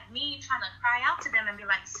was like me trying to cry out to them and be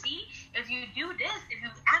like, see, if you do this, if you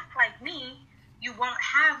act like me, you won't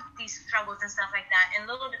have these struggles and stuff like that. And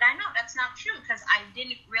little did I know that's not true, because I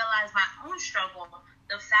didn't realize my own struggle,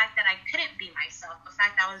 the fact that I couldn't be myself, the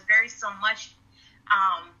fact that I was very so much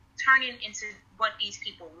turning into what these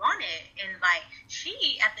people wanted. And like,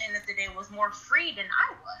 she at the end of the day was more free than I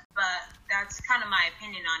was. But that's kind of my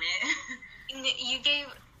opinion on it. You gave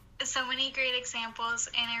so many great examples,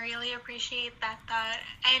 and I really appreciate that thought.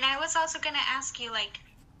 And I was also going to ask you, like,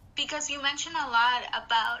 because you mentioned a lot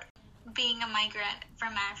about being a migrant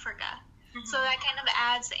from Africa. Mm-hmm. So that kind of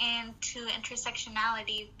adds into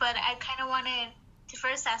intersectionality. But I kind of wanted to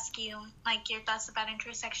first ask you, like, your thoughts about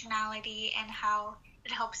intersectionality and how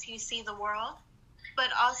it helps you see the world. But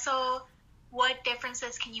also, what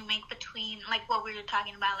differences can you make between, like, what we were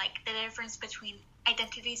talking about, like, the difference between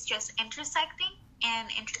identities just intersecting and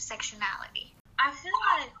intersectionality? I feel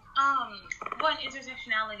like what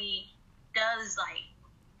intersectionality does, like,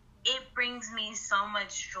 it brings me so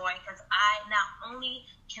much joy, because I not only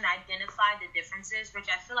can identify the differences, which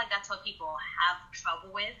I feel like that's what people have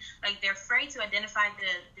trouble with. Like, they're afraid to identify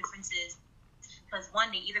the differences because,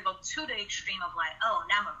 one, they either go to the extreme of like, oh,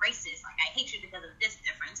 now I'm a racist, like I hate you because of this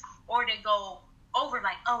difference, or they go over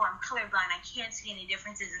like, oh, I'm colorblind, I can't see any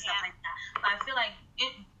differences and stuff like that. But I feel like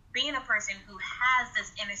being a person who has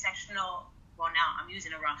this intersectional, well, now I'm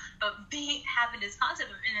using it wrong, but having this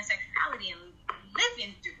concept of intersectionality and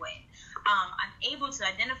living through it, I'm able to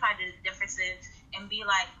identify the differences and be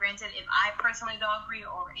like, granted, if I personally don't agree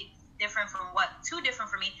or it's different from too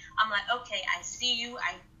different for me, I'm like, okay, I see you,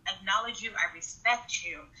 I acknowledge you, I respect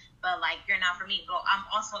you, but like, you're not for me. But I'm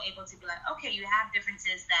also able to be like, okay, you have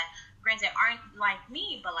differences that, granted, aren't like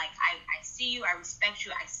me, but like, I see you, I respect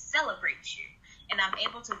you, I celebrate you. And I'm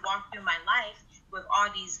able to walk through my life with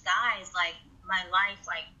all these guys, like, my life,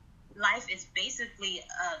 like, life is basically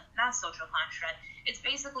not social construct, it's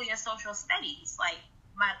basically a social studies. Like,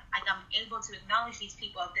 I'm able to acknowledge these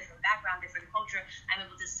people of different background, different culture. I'm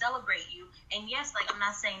able to celebrate you. And yes, like, I'm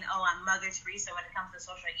not saying, oh, I'm Mother Teresa when it comes to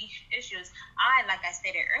social issues. Like I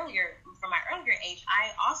stated earlier, from my earlier age,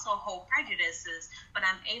 I also hold prejudices, but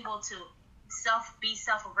I'm able to be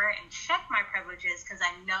self-aware and check my privileges, because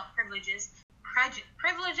I know privileges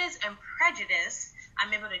and prejudice,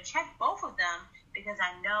 I'm able to check both of them, because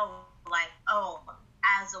I know, like, oh,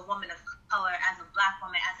 as a woman of color, as a Black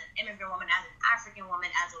woman, as an immigrant woman, as an African woman,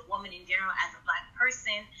 as a woman in general, as a Black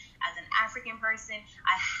person, as an African person,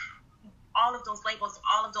 all of those labels,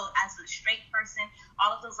 all of those, as a straight person,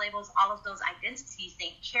 all of those labels, all of those identities,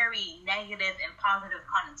 they carry negative and positive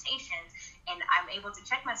connotations. And I'm able to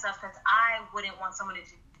check myself, because I wouldn't want someone to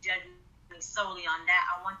judge me solely on that.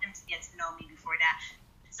 I want them to get to know me before that.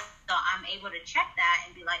 So I'm able to check that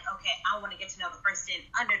and be like, okay, I want to get to know the person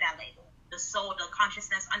under that label, the soul, the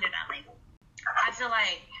consciousness under that label. I feel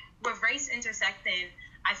like with race intersecting,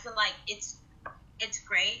 I feel like it's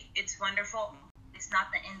great, it's wonderful. It's not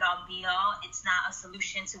the end all be all. It's not a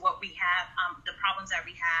solution to what we have, the problems that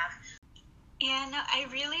we have. Yeah, no, I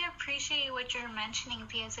really appreciate what you're mentioning,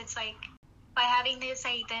 because it's like, by having these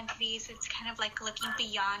identities, it's kind of like looking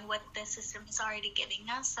beyond what the system is already giving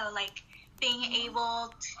us. So like, being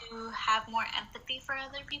able to have more empathy for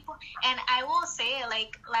other people. And I will say,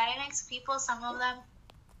 like, Latinx people, some of them,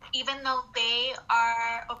 even though they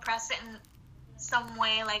are oppressed in some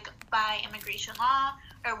way, like by immigration law,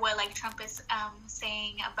 or what like Trump is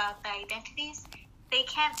saying about the identities, they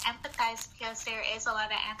can't empathize because there is a lot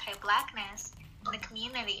of anti-Blackness in the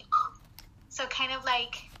community. So kind of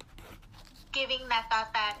like, giving that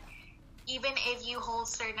thought that even if you hold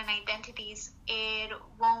certain identities, it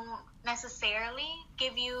won't necessarily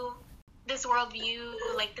give you this worldview,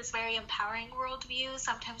 like this very empowering worldview.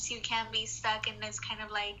 Sometimes you can be stuck in this kind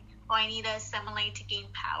of like, oh, I need to assimilate to gain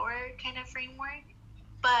power kind of framework.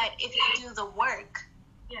 But if you do the work,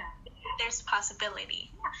 there's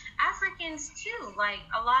possibility. Yeah. Africans too, like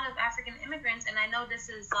a lot of African immigrants, and I know this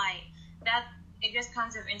is like that. It just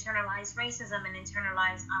comes with internalized racism and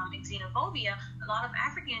internalized xenophobia. A lot of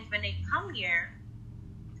Africans, when they come here,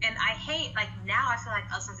 and I hate, like, now I feel like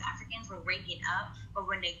us as Africans, we're waking up, but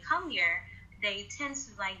when they come here, they tend to,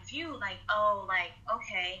 like, view, like, oh, like,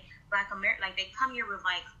 okay, Black America, like, they come here with,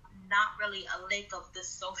 like, not really a lick of the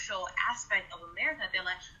social aspect of America. They're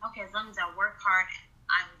like, okay, as long as I work hard,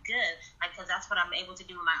 I'm good, like, because that's what I'm able to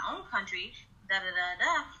do in my own country,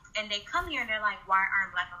 da-da-da-da, and they come here and they're like, why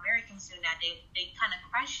aren't Black Americans doing that? They kind of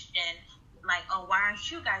question, like, oh, why aren't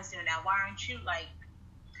you guys doing that? Why aren't you, like,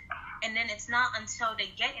 and then it's not until they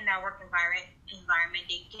get in that work environment,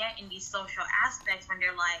 they get in these social aspects when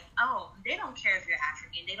they're like, oh, they don't care if you're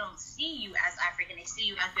African. They don't see you as African. They see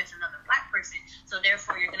you as just another Black person. So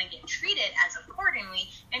therefore, you're going to get treated as accordingly.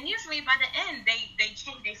 And usually by the end,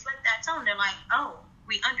 they flip that tone. They're like, oh,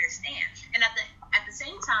 we understand. And at the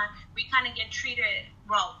same time, we kind of get treated,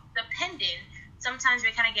 well, dependent. Sometimes we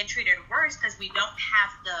kind of get treated worse because we don't have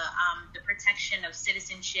the protection of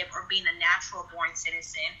citizenship or being a natural born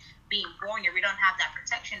citizen, being born here. We don't have that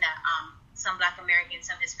protection that some Black Americans,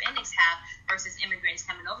 some Hispanics have versus immigrants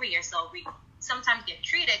coming over here. So we sometimes get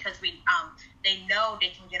treated because they know they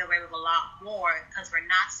can get away with a lot more because we're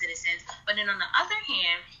not citizens. But then on the other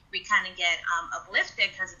hand, we kind of get uplifted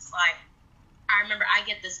because it's like, I remember I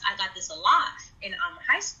got this a lot in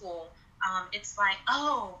high school. It's like,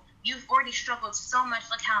 oh, you've already struggled so much.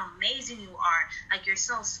 Look how amazing you are. Like, you're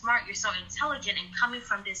so smart. You're so intelligent. And coming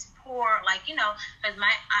from this poor, like, you know, because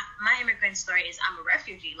my immigrant story is I'm a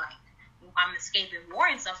refugee. Like, I'm escaping war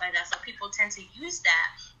and stuff like that. So people tend to use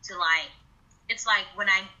that to, like, it's like when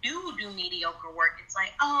I do mediocre work, it's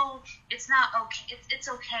like, oh, it's not okay. It's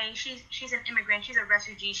okay. She's an immigrant. She's a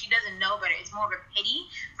refugee. She doesn't know better. It's more of a pity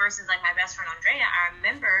versus, like, my best friend, Andrea. I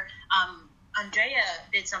remember Andrea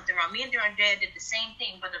did something wrong. Me and Andrea did the same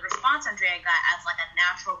thing, but the response Andrea got as, like, a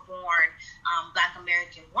natural-born Black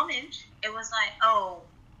American woman, it was like, oh,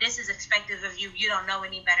 this is expected of you. You don't know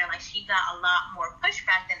any better. Like, she got a lot more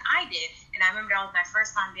pushback than I did. And I remember that was my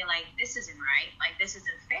first time being like, this isn't right. Like, this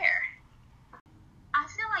isn't fair. I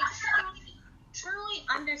feel like truly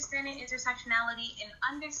understanding intersectionality and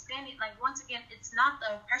understanding, like, once again, it's not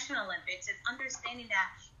the oppression Olympics. It's understanding that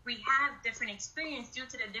we have different experience due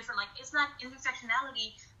to the different, like, it's not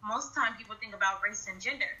intersectionality. Most time people think about race and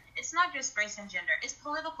gender. It's not just race and gender. It's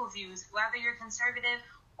political views, whether you're conservative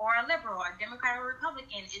or a liberal or a Democrat or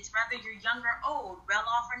Republican. It's whether you're young or old, well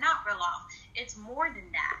off or not well off. It's more than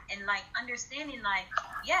that. And, like, understanding, like,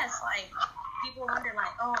 yes, like, people wonder,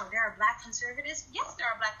 like, oh, there are Black conservatives. Yes, there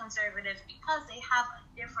are Black conservatives because they have a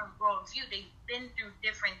different worldview. They've been through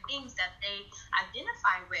different things that they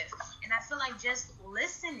identify with. And I feel like just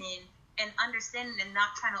listening and understanding and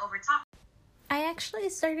not trying to overtalk. I actually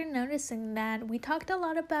started noticing that we talked a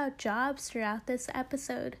lot about jobs throughout this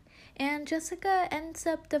episode, and Jessica ends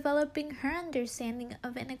up developing her understanding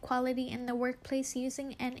of inequality in the workplace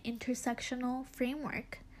using an intersectional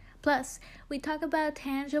framework. Plus, we talk about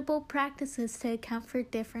tangible practices to account for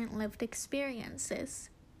different lived experiences.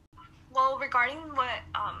 Well, regarding what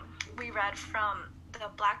we read from the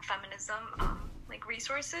Black feminism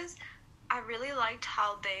resources, I really liked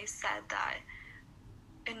how they said that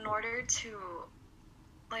in order to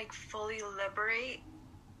fully liberate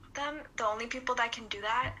them, the only people that can do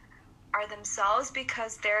that are themselves,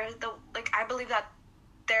 because they're I believe that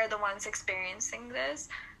they're the ones experiencing this,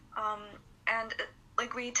 and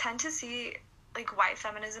we tend to see white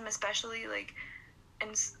feminism, especially in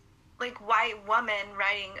white women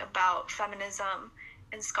writing about feminism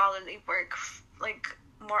in scholarly work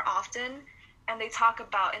more often, and they talk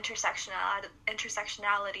about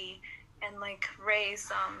intersectionality and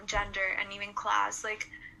race, gender, and even class.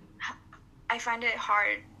 I find it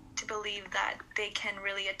hard to believe that they can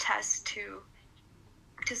really attest to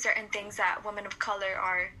certain things that women of color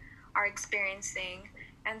are experiencing.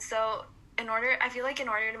 And so I feel like in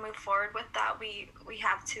order to move forward with that, we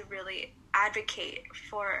have to really advocate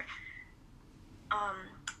for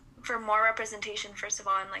more representation, first of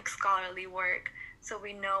all, in scholarly work, so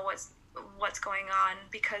we know what's going on,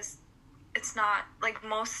 because it's not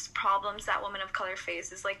most problems that women of color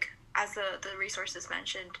face is as the resources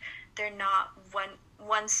mentioned, they're not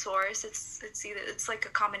one source. It's a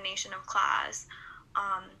combination of class,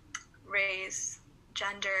 race,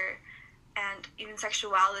 gender, and even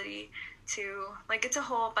sexuality to, like, it's a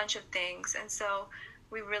whole bunch of things. And so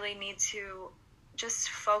we really need to just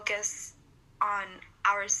focus on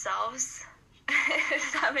ourselves,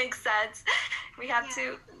 if that makes sense. We have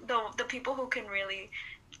to, the people who can really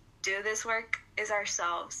do this work is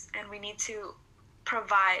ourselves, and we need to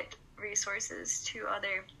provide resources to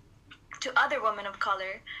other women of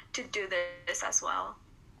color to do this as well.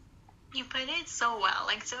 You put it so well,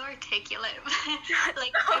 like so articulate.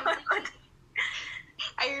 Like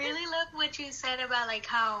I really love what you said about like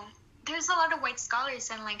how there's a lot of white scholars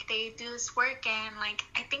and like they do this work, and like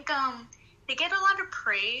I think they get a lot of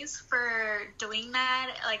praise for doing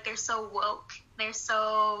that. Like they're so woke, they're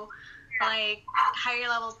so like higher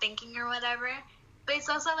level thinking or whatever. But it's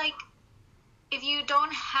also like if you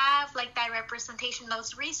don't have like that representation,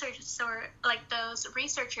 those researchers or like those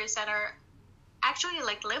researchers that are actually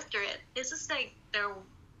like lived through it, this is like their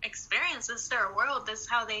experience, this is their world, this is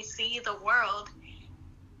how they see the world,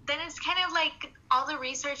 then it's kind of like all the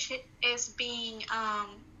research is being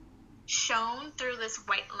shown through this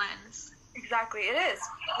white lens. Exactly, it is.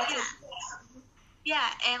 Yeah,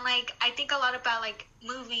 and like I think a lot about like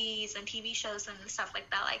movies and TV shows and stuff like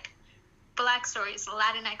that, like Black stories,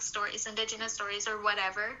 Latinx stories, Indigenous stories, or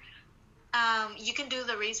whatever. You can do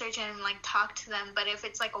the research and like talk to them, but if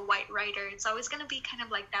it's like a white writer, it's always going to be kind of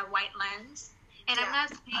like that white lens. And I'm not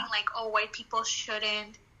saying like, oh, white people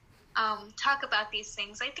shouldn't talk about these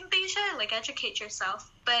things. I think that you should like educate yourself,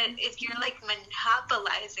 but if you're like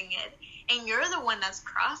monopolizing it and you're the one that's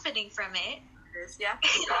profiting from it, that's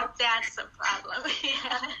the problem.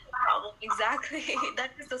 Exactly.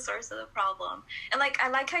 That is the source of the problem. And like I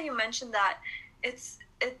like how you mentioned that it's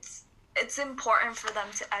important for them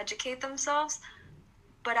to educate themselves,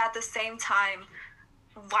 but at the same time,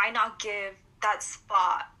 why not give that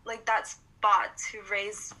spot to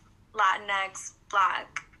raise Latinx,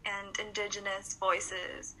 Black, and Indigenous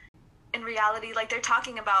voices? In reality, like they're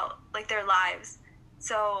talking about like their lives,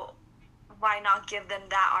 so why not give them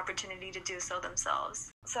that opportunity to do so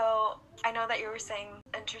themselves? So I know that you were saying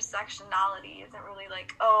intersectionality isn't really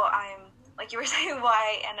like, oh, I'm, like you were saying,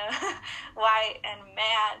 white and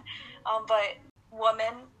man, but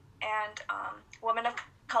woman and women of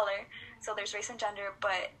color. So there's race and gender,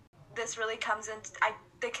 but this really comes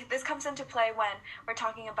this comes into play when we're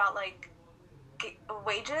talking about like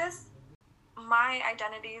wages. My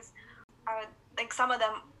identities are like some of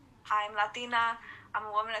them. I'm Latina. I'm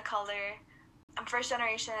a woman of color. I'm first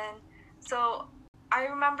generation. So I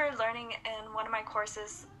remember learning in one of my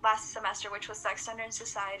courses last semester, which was Sex, Gender, and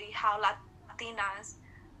Society, how Latinas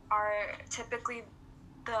are typically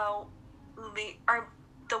the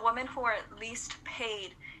women who are least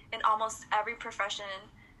paid in almost every profession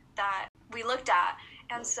that we looked at.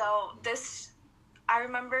 And so I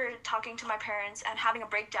remember talking to my parents and having a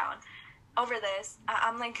breakdown over this.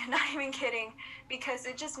 I'm like not even kidding, because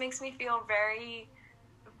it just makes me feel very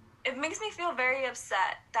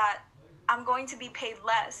upset that I'm going to be paid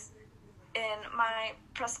less in my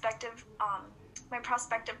prospective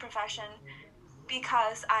profession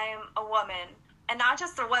because I'm a woman, and not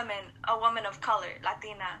just a woman of color,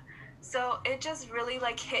 Latina. So it just really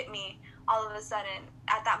like hit me all of a sudden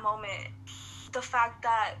at that moment, the fact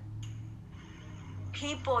that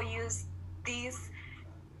people use these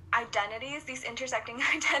identities, these intersecting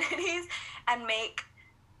identities, and make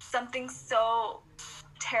something so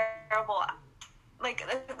terrible, like,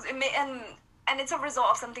 and it's a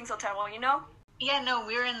result of something so terrible, you know? Yeah, no,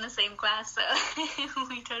 we were in the same class, so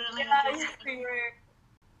we totally understand. We were.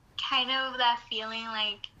 Kind of that feeling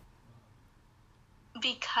like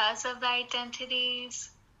because of the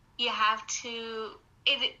identities, you have to,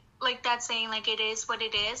 like that saying, like it is what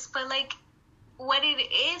it is, but like what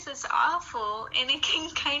it is awful, and it can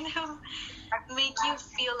kind of make you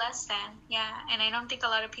feel less than. Yeah, and I don't think a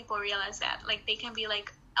lot of people realize that. Like they can be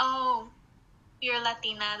like, oh, you're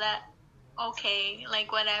Latina, that okay,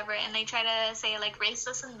 like whatever, and they try to say like race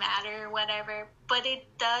doesn't matter, whatever, but it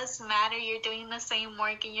does matter. You're doing the same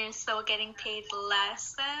work and you're still getting paid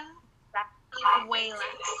less than, like way less.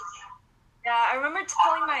 Yeah, I remember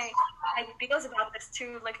telling my videos about this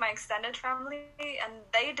to like my extended family, and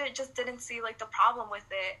they just didn't see like the problem with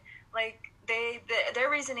it. Like their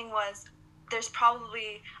reasoning was there's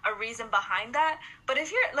probably a reason behind that, but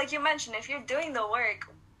if you're, like you mentioned, if you're doing the work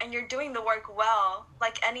and you're doing the work well,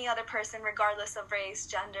 like any other person, regardless of race,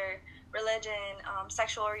 gender, religion,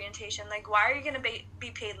 sexual orientation, like why are you gonna be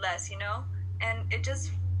paid less, you know? And it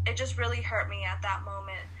just really hurt me at that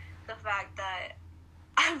moment, the fact that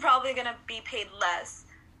I'm probably gonna be paid less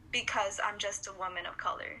because I'm just a woman of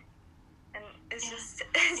color. And it's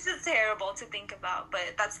just terrible to think about.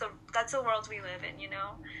 But that's the world we live in, you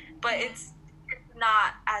know. But it's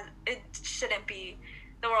not as it shouldn't be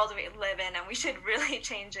the world we live in, and we should really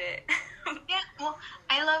change it. Yeah, well,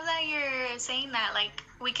 I love that you're saying that. Like,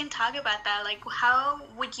 we can talk about that. Like, how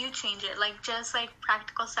would you change it? Like, just like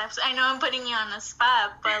practical steps. I know I'm putting you on the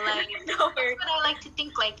spot, but like, that's what I like to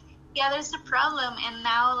think. Like, yeah, there's a problem, and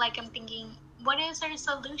now like I'm thinking, what is our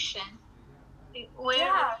solution? What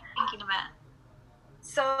are you thinking about?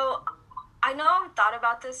 So, I know I've thought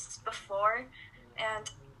about this before,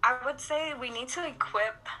 and I would say we need to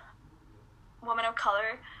equip women of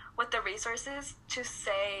color with the resources to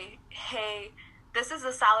say, hey, this is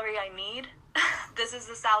the salary I need, this is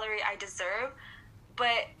the salary I deserve,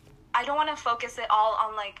 but I don't want to focus it all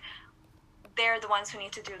on like they're the ones who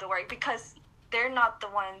need to do the work, because they're not the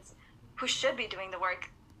ones who should be doing the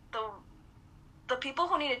work. The people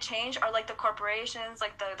who need to change are like the corporations,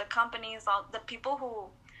 like the companies, all the people who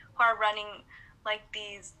are running like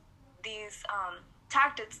these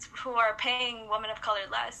tactics, who are paying women of color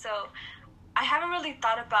less. So I haven't really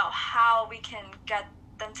thought about how we can get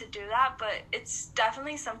them to do that, but it's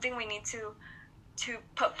definitely something we need to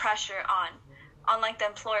put pressure on like the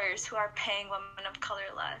employers who are paying women of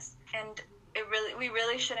color less. And we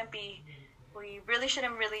really shouldn't be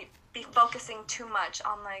focusing too much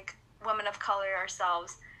on like women of color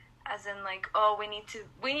ourselves, as in like, oh, we need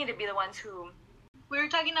to be the ones who. We were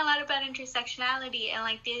talking a lot about intersectionality, and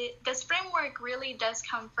like this framework really does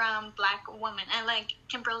come from Black women, and like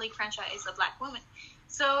Kimberlee Crenshaw is a Black woman.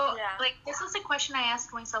 So like this is a question I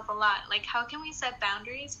ask myself a lot. Like, how can we set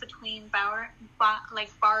boundaries between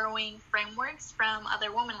borrowing frameworks from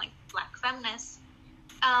other women, like Black feminists,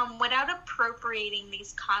 without appropriating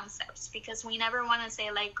these concepts? Because we never want to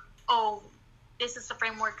say like, oh, this is a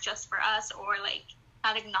framework just for us, or like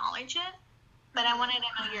not acknowledge it. But I wanted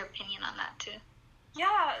to know your opinion on that too.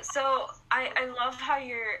 Yeah, so I love how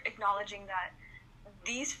you're acknowledging that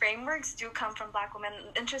these frameworks do come from Black women.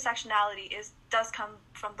 Intersectionality does come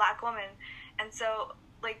from Black women. And so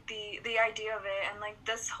like the idea of it, and like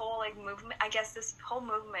this whole like movement, I guess this whole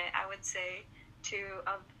movement, I would say,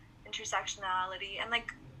 of intersectionality, and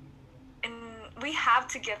like, and we have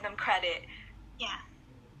to give them credit. Yeah.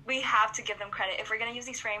 We have to give them credit. If we're going to use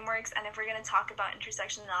these frameworks, and if we're going to talk about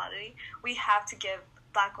intersectionality, we have to give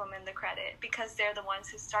Black women the credit, because they're the ones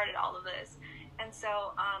who started all of this. And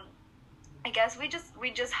so I guess we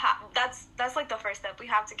just have, that's like the first step. We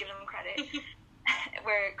have to give them credit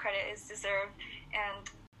where credit is deserved. And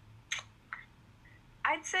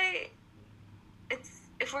I'd say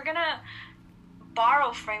if we're gonna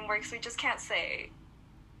borrow frameworks, we just can't say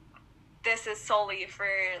this is solely for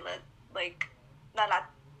like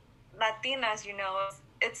Latinas, you know.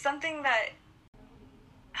 It's something that,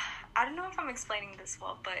 I don't know if I'm explaining this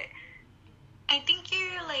well, but I think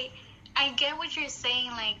you're like, I get what you're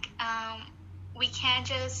saying. Like, we can't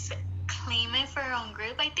just claim it for our own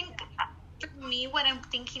group. I think for me, what I'm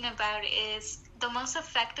thinking about is the most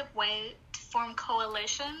effective way to form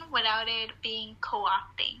coalition without it being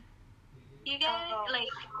co-opting. You get it? Like,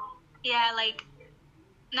 yeah, like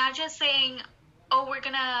not just saying, oh, we're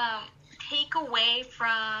gonna take away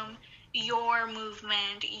from your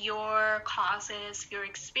movement, your causes, your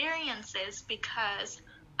experiences, because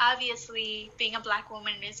obviously being a Black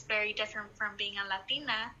woman is very different from being a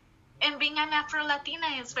Latina, and being an Afro-Latina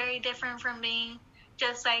is very different from being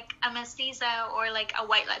just like a mestiza or like a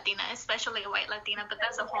white Latina, especially a white Latina, but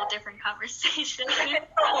that's a whole different conversation.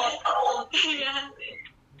 Yeah.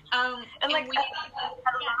 And like,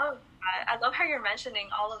 I love how you're mentioning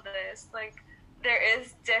all of this. Like,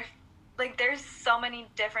 there's so many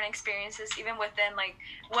different experiences even within like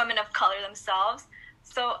women of color themselves.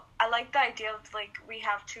 So I like the idea of like we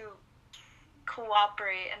have to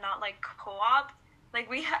cooperate and not like co-op. Like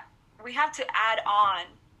we have to add on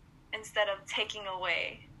instead of taking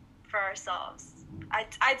away for ourselves.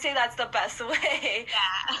 I'd say that's the best way.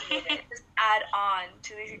 Yeah. Just add on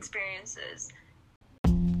to these experiences.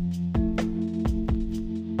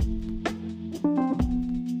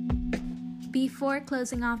 Before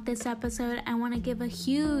closing off this episode, I want to give a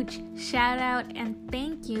huge shout out and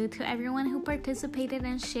thank you to everyone who participated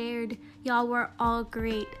and shared. Y'all were all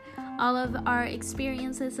great. All of our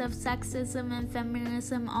experiences of sexism and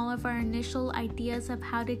feminism, all of our initial ideas of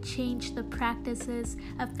how to change the practices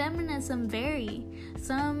of feminism vary.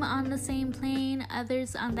 Some on the same plane,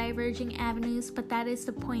 others on diverging avenues, but that is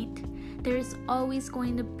the point. There is always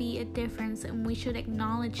going to be a difference, and we should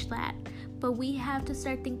acknowledge that. But we have to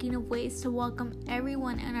start thinking of ways to welcome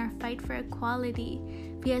everyone in our fight for equality,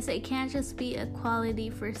 because it can't just be equality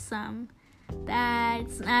for some.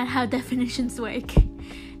 That's not how definitions work.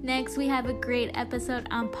 Next, we have a great episode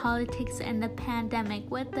on politics and the pandemic.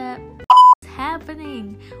 What the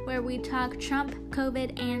happening? Where we talk Trump,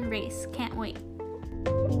 COVID, and race. Can't wait.